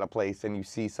lunch at a place and you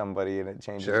see somebody and it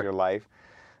changes your life.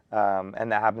 And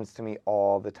that happens to me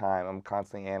all the time. I'm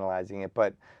constantly analyzing it.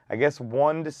 But I guess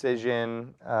one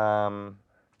decision,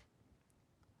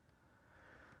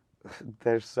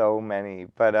 there's so many,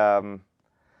 but I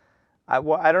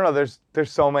don't know.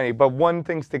 There's so many, but one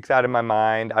thing sticks out in my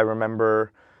mind. I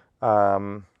remember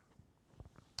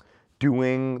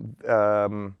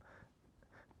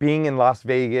being in Las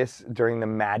Vegas during the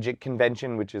Magic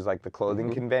convention, which is like the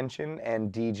clothing convention,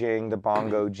 and DJing the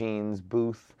Bongo Jeans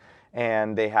booth.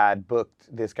 And they had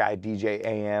booked this guy, DJ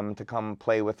AM, to come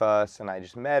play with us. And I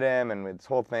just met him and this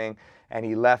whole thing. And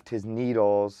he left his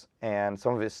needles and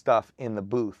some of his stuff in the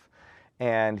booth.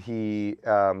 And he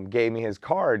gave me his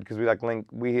card because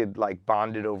we had like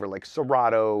bonded over like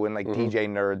Serato and like DJ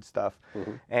nerd stuff.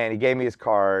 And he gave me his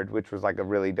card, which was like a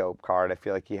really dope card. I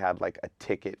feel like he had like a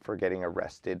ticket for getting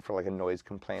arrested for like a noise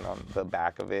complaint on the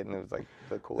back of it. And it was like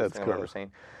the coolest thing I've ever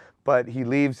seen. But he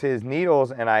leaves his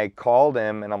needles, and I called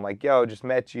him, and I'm like, yo, just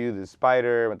met you, this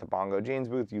Spider at the Bongo Jeans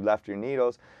booth. You left your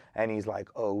needles. And he's like,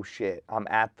 oh, shit, I'm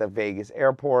at the Vegas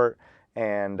airport,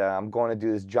 and I'm going to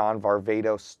do this John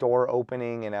Varvatos store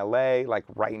opening in LA, like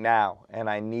right now, and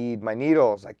I need my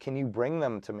needles. Like, can you bring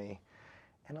them to me?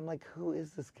 And I'm like, who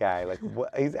is this guy? Like,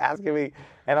 what? He's asking me,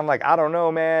 and I'm like, I don't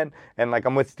know, man. And like,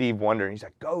 I'm with Steve Wonder, and he's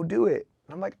like, go do it.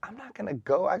 And I'm like, I'm not gonna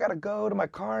go. I gotta go to my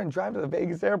car and drive to the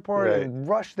Vegas airport and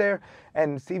rush there.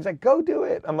 And Steve's like, go do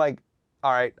it. I'm like,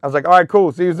 all right. I was like, all right,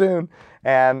 cool. See you soon.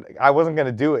 And I wasn't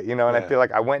gonna do it, you know. And I feel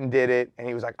like I went and did it. And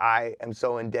he was like, I am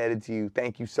so indebted to you.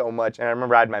 Thank you so much. And I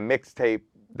remember I had my mixtape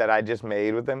that I just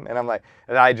made with him, and I'm like,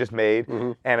 and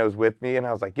it was with me. And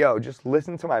I was like, yo, just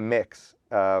listen to my mix.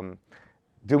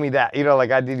 Do me that, you know, like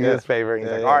I did you this favor. And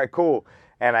he's like, all right, cool.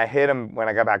 And I hit him when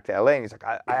I got back to LA, and he's like,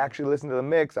 I actually listened to the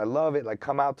mix. I love it. Like,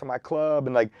 come out to my club.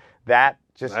 And like, that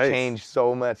just changed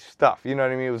so much stuff. You know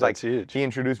what I mean? It was like, huge. He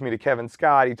introduced me to Kevin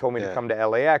Scott. He told me to come to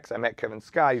LAX. I met Kevin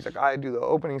Scott. He's like, I do the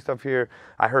opening stuff here.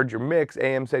 I heard your mix.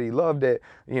 AM said he loved it.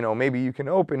 You know, maybe you can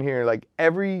open here. Like,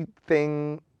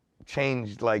 everything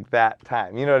changed like that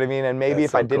time. You know what I mean? And maybe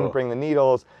if I didn't bring the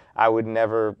needles, I would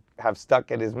never have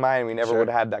stuck at his mind. We never would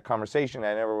have had that conversation.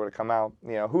 I never would have come out.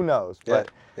 You know, who knows? But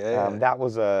that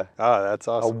was that's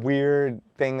awesome. A weird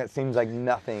thing that seems like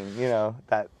nothing. You know,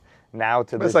 that now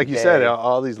to this it's like day, you said,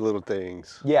 all these little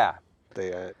things. Yeah.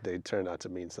 They turn out to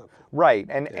mean something. Right,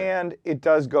 and it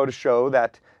does go to show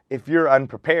that if you're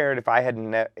unprepared, if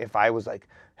I was like,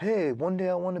 hey, one day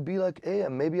I want to be like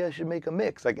AM, maybe I should make a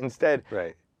mix. Like instead.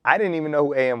 Right. I didn't even know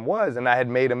who AM was, and I had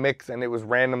made a mix, and it was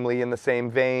randomly in the same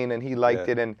vein, and he liked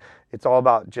it, and it's all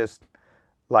about just,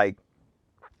 like,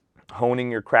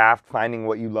 honing your craft, finding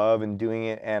what you love, and doing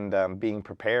it, and being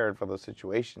prepared for those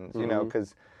situations, you know,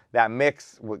 because that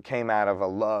mix came out of a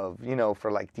love, you know,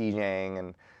 for, like, DJing,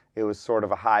 and it was sort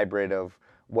of a hybrid of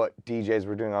what DJs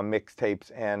were doing on mixtapes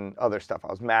and other stuff.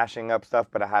 I was mashing up stuff,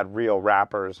 but I had real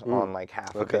rappers on like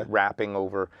half of it, rapping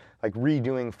over, like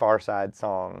redoing Far Side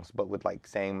songs, but with like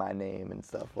saying my name and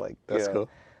stuff like that. That's cool.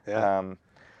 Yeah.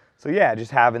 So yeah,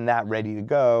 just having that ready to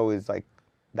go is like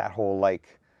that whole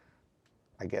like,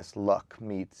 I guess luck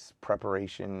meets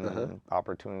preparation and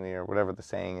opportunity or whatever the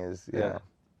saying is. You know.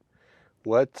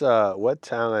 What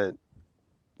talent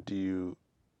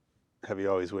have you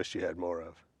always wished you had more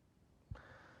of?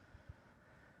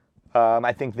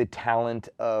 I think the talent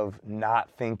of not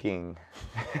thinking.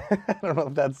 I don't know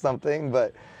if that's something,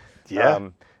 but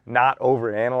not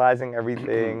overanalyzing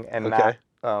everything and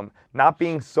not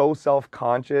being so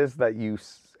self-conscious that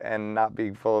and not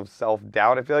being full of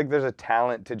self-doubt. I feel like there's a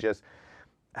talent to just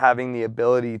having the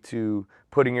ability to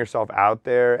putting yourself out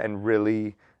there and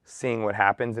really seeing what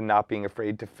happens and not being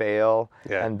afraid to fail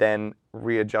and then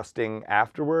readjusting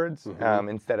afterwards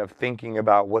instead of thinking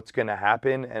about what's going to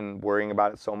happen and worrying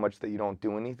about it so much that you don't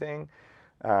do anything.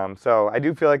 So I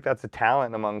do feel like that's a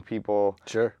talent among people.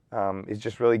 Sure. Is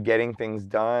just really getting things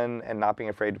done and not being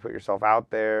afraid to put yourself out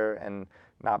there and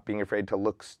not being afraid to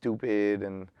look stupid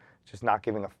and just not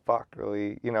giving a fuck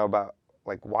really, you know, about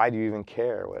like, why do you even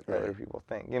care what other people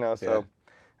think, you know? So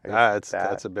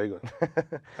that's a big one.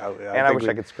 I wish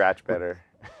I could scratch better.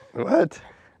 What?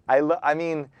 I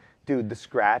mean, dude, the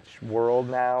scratch world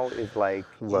now is like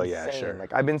insane. Yeah, sure.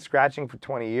 Like I've been scratching for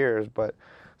 20 years, but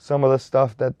some of the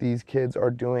stuff that these kids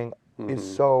are doing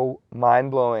is so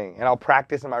mind-blowing. And I'll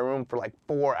practice in my room for like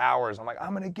 4 hours. I'm like,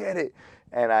 I'm gonna get it.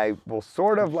 And I will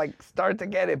sort of like start to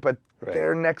get it, but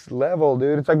they're next level,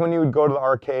 dude. It's like when you would go to the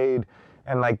arcade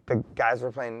and like the guys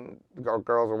were playing, or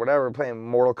girls or whatever, playing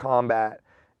Mortal Kombat.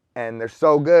 And they're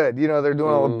so good, you know, they're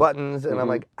doing all the buttons, and I'm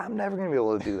like, I'm never gonna be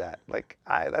able to do that. Like,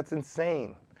 that's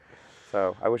insane.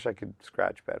 So I wish I could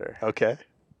scratch better. Okay.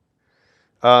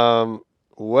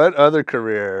 What other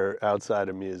career outside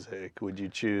of music would you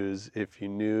choose if you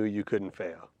knew you couldn't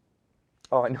fail?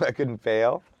 Oh, I knew I couldn't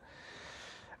fail?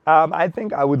 I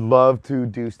think I would love to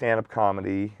do stand-up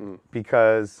comedy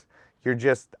because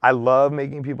I love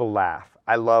making people laugh.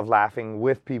 I love laughing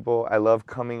with people. I love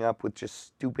coming up with just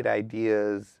stupid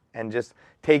ideas and just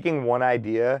taking one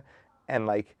idea and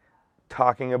like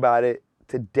talking about it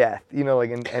to death, you know,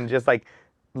 like, and just like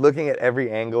looking at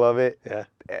every angle of it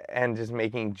and just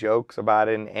making jokes about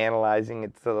it and analyzing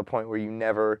it to the point where you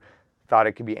never thought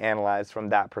it could be analyzed from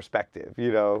that perspective,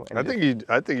 you know? And I think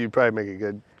you'd probably make a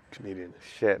good comedian.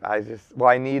 Shit,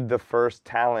 I need the first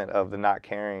talent of the not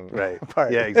caring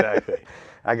part. Yeah, exactly.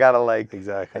 I gotta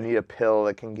I need a pill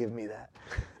that can give me that.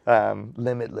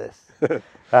 Limitless.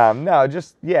 No,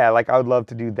 just, like I would love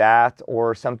to do that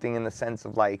or something in the sense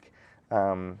of like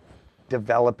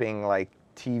developing like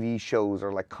TV shows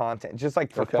or like content, just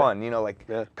like for fun, you know, like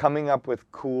coming up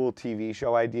with cool TV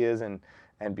show ideas and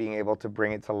being able to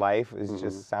bring it to life is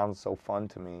just sounds so fun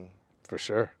to me. For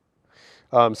sure.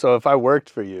 So if I worked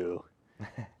for you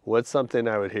What's something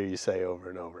I would hear you say over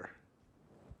and over?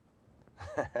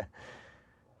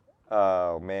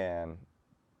 Oh, man.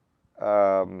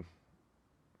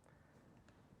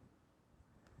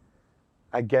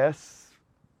 I guess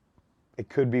it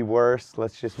could be worse.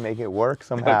 Let's just make it work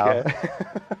somehow. Okay.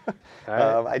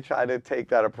 All right. I try to take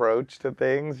that approach to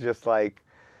things, just like,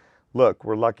 look,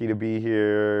 we're lucky to be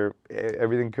here.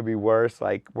 Everything could be worse.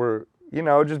 Like, we're,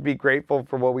 just be grateful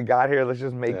for what we got here. Let's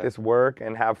just make this work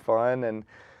and have fun, and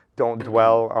don't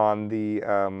dwell on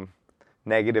the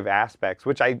negative aspects,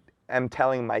 which I am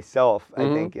telling myself,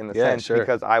 I think, in a sense,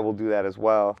 because I will do that as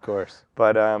well. Of course.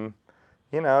 But,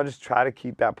 just try to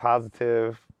keep that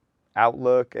positive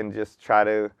outlook and just try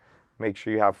to make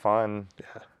sure you have fun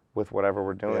with whatever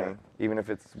we're doing. Even if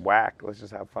it's whack, let's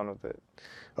just have fun with it.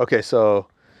 Okay, so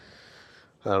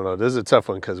I don't know. This is a tough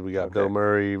one because we got Bill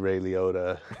Murray, Ray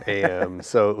Liotta, AM.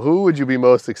 So who would you be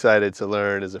most excited to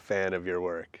learn as a fan of your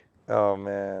work? Oh,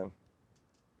 man.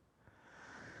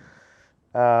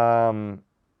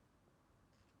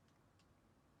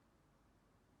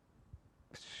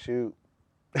 Shoot.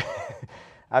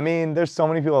 I mean, there's so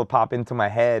many people that pop into my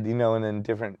head, and in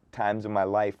different times of my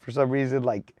life. For some reason,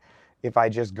 like, if I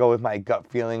just go with my gut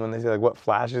feeling when they say, like, what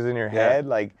flashes in your head,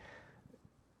 like,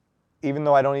 even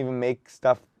though I don't even make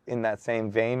stuff in that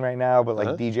same vein right now, but,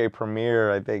 like, DJ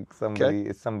Premier, I think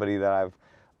is somebody that I've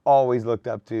always looked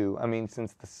up to. I mean,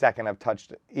 since the second I've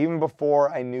touched it. Even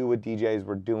before I knew what DJs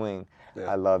were doing,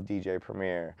 I love DJ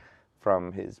Premier.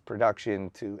 From his production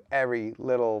to every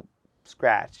little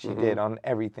scratch he did on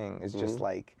everything is just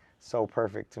like so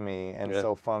perfect to me and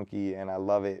so funky, and I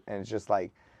love it, and it's just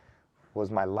like was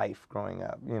my life growing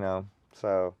up,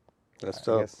 so that's I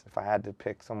dope. guess if I had to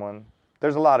pick someone,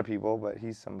 there's a lot of people, but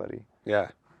he's somebody.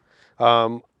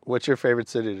 What's your favorite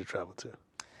city to travel to?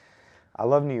 I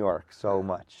love New York so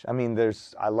much. I mean,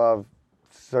 I love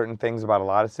certain things about a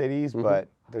lot of cities, but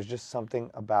there's just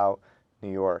something about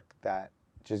New York that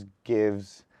just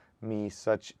gives me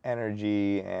such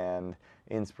energy and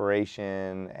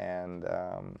inspiration, and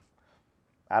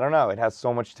I don't know, it has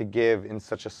so much to give in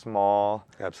such a small,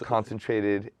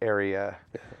 concentrated area,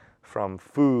 from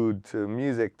food to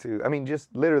music to, I mean,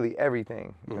 just literally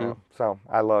everything, you know? So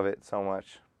I love it so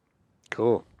much.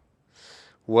 Cool.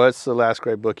 What's the last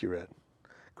great book you read?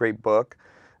 Great book.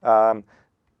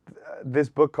 This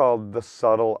book called The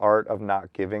Subtle Art of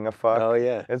Not Giving a Fuck. Oh,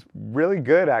 yeah. It's really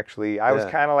good, actually. I was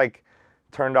kind of like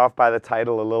turned off by the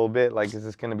title a little bit. Like, is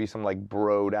this going to be some like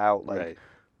broed out, like,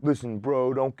 listen,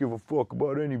 bro, don't give a fuck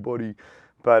about anybody.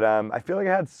 But I feel like it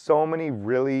had so many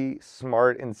really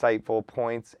smart, insightful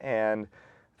points and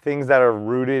things that are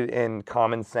rooted in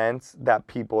common sense that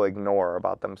people ignore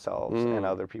about themselves and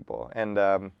other people.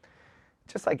 And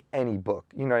just like any book,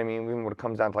 you know what I mean? Even when it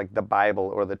comes down to like the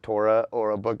Bible or the Torah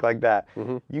or a book like that,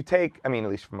 you take, I mean, at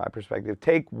least from my perspective,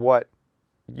 take what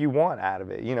you want out of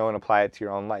it, you know, and apply it to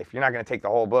your own life. You're not going to take the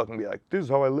whole book and be like, this is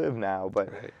how I live now. But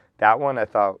that one I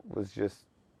thought was just,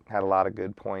 had a lot of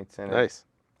good points in it. Nice.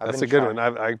 That's a good one.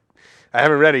 I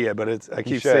haven't read it yet, but I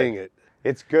keep saying it.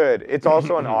 It's good. It's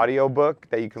also an audio book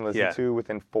that you can listen to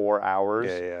within 4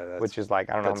 hours, which is like,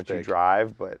 I don't know how much you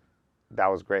drive, but that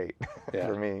was great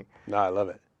for me. No, I love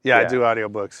it. Yeah, I do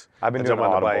audiobooks. I've been doing on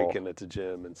Audible. the bike and at the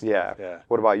gym and stuff. Yeah.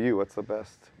 What about you? What's the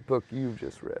best book you've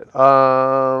just read?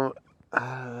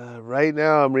 Right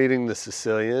now I'm reading The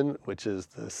Sicilian, which is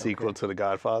the sequel to The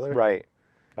Godfather. Right.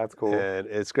 That's cool. And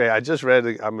it's great. I just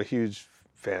read, I'm a huge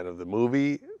fan of the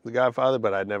movie, The Godfather,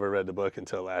 but I'd never read the book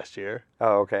until last year.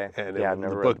 Oh, okay. And I've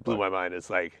never the read book blew my mind. It's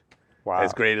like,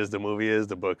 as great as the movie is,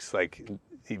 the book's like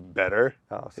even better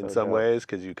in some ways,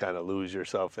 because you kind of lose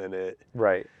yourself in it.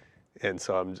 Right. And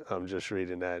so I'm just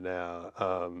reading that now.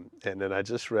 And then I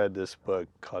just read this book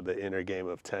called The Inner Game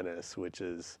of Tennis, which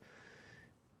is,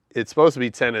 it's supposed to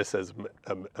be tennis as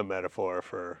a metaphor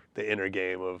for the inner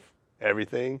game of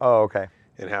everything. Oh, okay.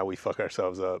 And how we fuck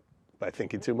ourselves up by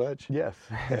thinking too much. Yes.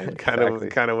 And kind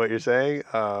of what you're saying.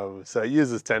 So it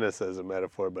uses tennis as a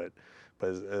metaphor, but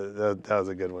that was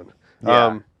a good one.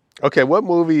 Yeah. Okay, what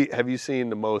movie have you seen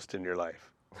the most in your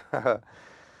life? I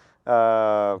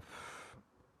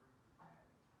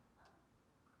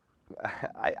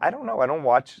don't know. I don't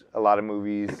watch a lot of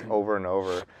movies over and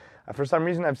over. For some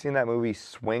reason, I've seen that movie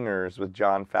Swingers with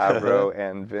Jon Favreau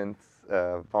and Vince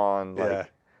Vaughn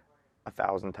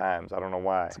 1,000 times. I don't know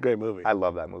why. It's a great movie. I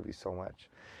love that movie so much.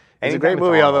 It's a great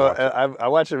movie, although I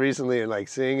watched it recently and like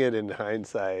seeing it in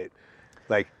hindsight,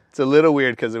 like it's a little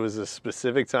weird because it was a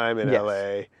specific time in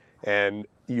LA and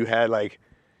you had like,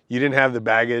 you didn't have the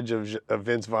baggage of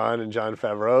Vince Vaughn and Jon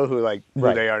Favreau who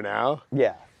they are now.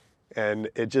 Yeah. And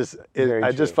I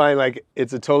just find like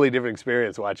it's a totally different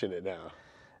experience watching it now.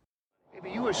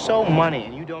 You are so money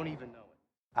and you don't even know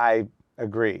it. I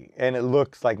agree, and it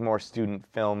looks like more student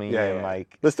filmy Yeah, and yeah.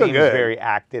 like But still seems good. very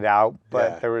acted out.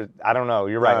 But Yeah. there was, I don't know.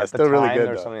 You're right. No, At it's the still time, really good,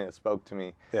 there was though. something that spoke to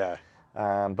me. Yeah.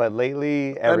 But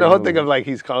lately, And the whole thing of like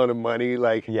he's calling him money,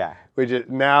 like yeah,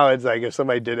 now it's like if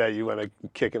somebody did that, you want to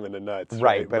kick him in the nuts,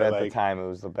 right. But at like, the time, it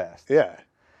was the best. yeah,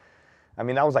 I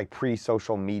mean, that was like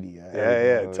pre-social media. yeah,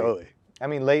 everything. yeah, totally. I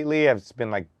mean, lately it's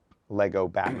been like Lego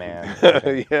Batman. Yeah,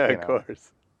 you of know.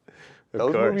 course.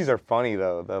 Those movies are funny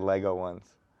though, the Lego ones.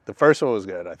 The first one was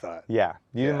good, I thought. Yeah,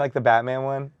 you didn't like the Batman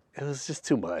one? It was just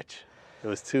too much. It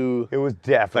was too. It was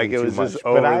definitely like it was too just much,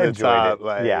 over but I the enjoyed top. it.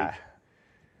 Like, yeah.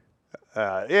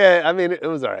 Yeah, I mean, it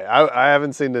was all right. I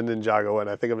haven't seen the Ninjago one.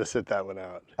 I think I'm gonna sit that one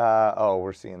out. Oh,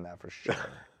 we're seeing that for sure.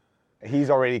 He's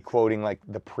already quoting like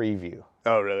the preview.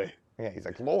 Oh, really? Yeah, he's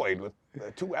like Lloyd with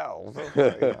 2 L's. You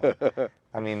know.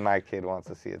 I mean, my kid wants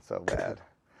to see it so bad.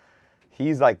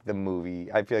 He's like the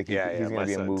movie. I feel like he's my going to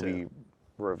be a son, movie too.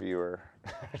 reviewer.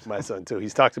 My son too.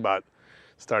 He's talked about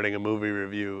starting a movie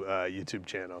review YouTube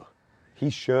channel. He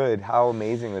should. How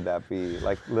amazing would that be?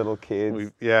 Like little kids. We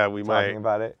talking might.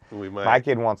 about it. We might. My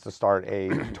kid wants to start a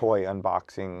toy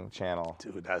unboxing channel.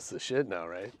 Dude, that's the shit now,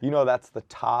 right? You know, that's the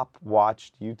top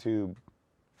watched YouTube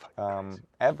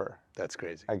ever. That's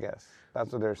crazy. I guess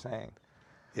that's what they're saying.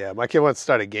 Yeah, my kid wants to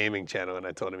start a gaming channel, and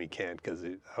I told him he can't because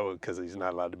he's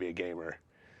not allowed to be a gamer.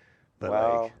 But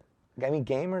well, like, I mean,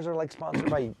 gamers are like sponsored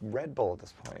by Red Bull at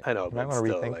this point. I know, You might but want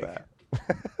to still, rethink like,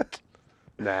 that.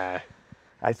 nah.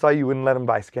 I saw you wouldn't let him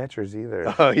buy Skechers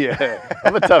either. Oh yeah,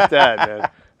 I'm a tough dad, man.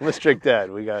 I'm a strict dad.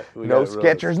 We got no rules.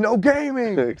 Skechers, no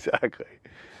gaming. Exactly.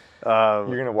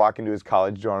 You're gonna walk into his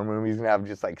college dorm room. He's gonna have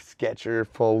just like Sketcher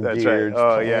full That's gear. right.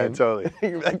 Oh yeah, totally.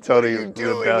 You're like, totally what are you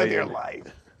doing with your rebellion.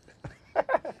 life?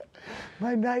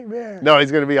 My nightmare. No,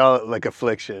 he's gonna be all like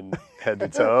Affliction, head to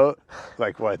toe,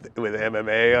 like what with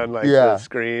MMA on like Yeah. the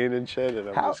screen and shit. And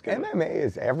I'm How just gonna, MMA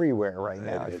is everywhere right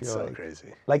now. I it's feel so like.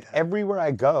 crazy. Like everywhere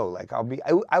I go, like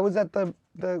I was at the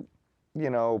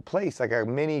place, like a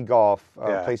mini golf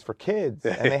Yeah. place for kids,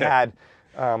 and they had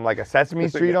like a Sesame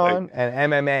Street Like, on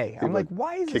and MMA. I'm people like,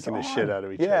 why is this kicking the on? shit out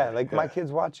of each Yeah, other. like my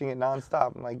kid's watching it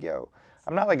nonstop. I'm like, yo,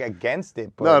 I'm not like against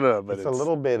it, but No, but it's a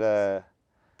little bit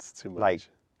it's too much. like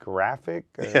graphic.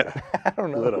 Or, Yeah. I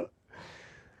don't know. Little.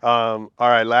 All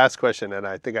right, last question, and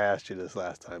I think I asked you this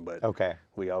last time, but Okay.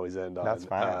 we always end on That's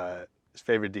fine.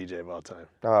 favorite DJ of all time.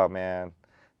 Oh man,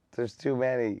 there's too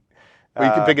many. Or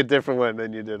you can pick a different one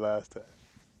than you did last time.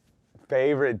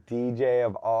 Favorite DJ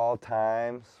of all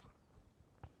times.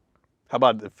 How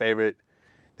about the favorite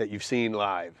that you've seen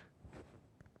live?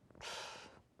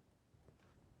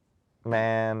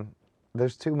 Man,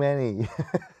 there's too many.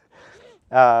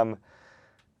 I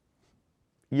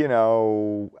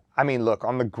mean, look,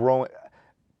 on the growing,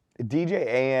 DJ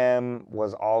AM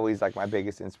was always like my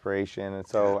biggest inspiration. And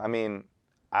so, I mean,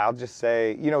 I'll just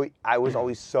say, I was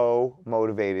always so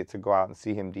motivated to go out and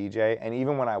see him DJ. And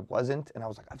even when I wasn't, and I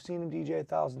was like, I've seen him DJ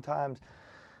 1,000 times,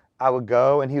 I would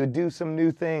go and he would do some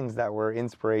new things that were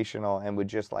inspirational and would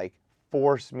just like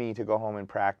force me to go home and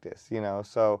practice,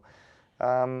 So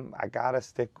I gotta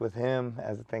stick with him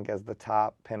as the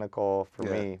top pinnacle for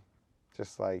me.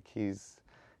 Just like he's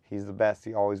the best.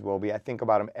 He always will be. I think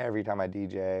about him every time I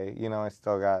DJ. I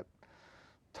still got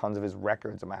tons of his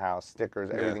records in my house, stickers,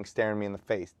 everything staring me in the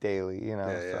face daily.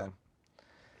 So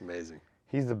Amazing.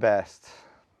 he's the best.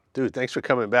 Dude, thanks for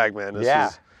coming back, man.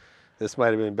 This might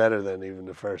have been better than even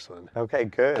the first one. Okay,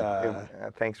 good.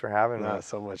 Thanks for having me.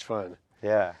 So much fun.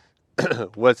 Yeah.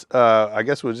 I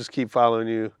guess we'll just keep following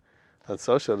you on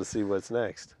social to see what's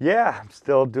next. Yeah, I'm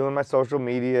still doing my social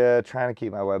media, trying to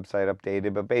keep my website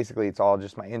updated, but basically it's all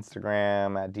just my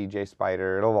Instagram at DJ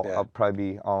Spider. I'll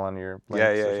probably be all on your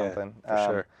links or something. For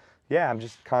sure. Yeah, I'm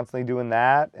just constantly doing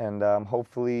that, and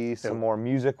hopefully some more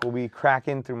music will be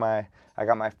cracking through I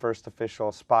got my first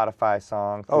official Spotify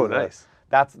song. Oh, nice.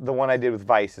 That's the one I did with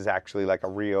Vice is actually like a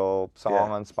real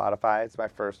song on Spotify. It's my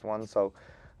first one, so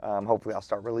hopefully I'll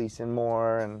start releasing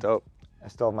more. And dope. I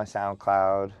still have my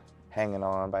SoundCloud hanging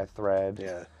on by a thread.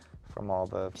 Yeah. From all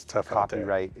the tough out there.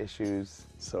 copyright issues.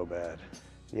 So bad.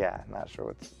 Yeah, not sure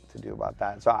what to do about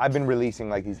that. So I've been releasing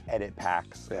like these edit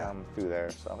packs through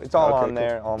there. So it's all on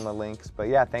there, on the links. But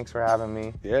yeah, thanks for having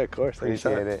me. Yeah, of course.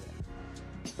 Appreciate Anytime. it.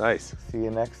 Nice. See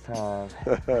you next time.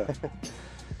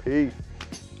 Peace.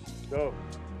 Go.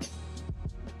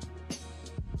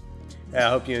 Yeah,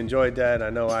 I hope you enjoyed that. I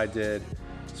know I did.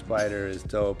 Spider is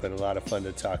dope and a lot of fun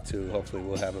to talk to. Hopefully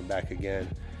we'll have him back again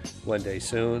one day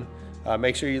soon.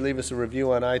 Make sure you leave us a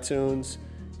review on iTunes.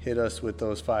 Hit us with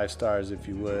those 5 stars if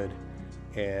you would.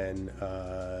 And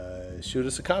shoot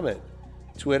us a comment.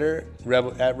 Twitter,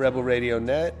 at Rebel Radio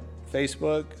Net.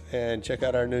 Facebook, and check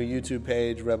out our new YouTube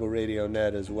page, Rebel Radio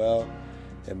Net, as well.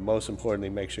 And most importantly,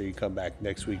 make sure you come back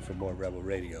next week for more Rebel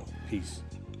Radio. Peace.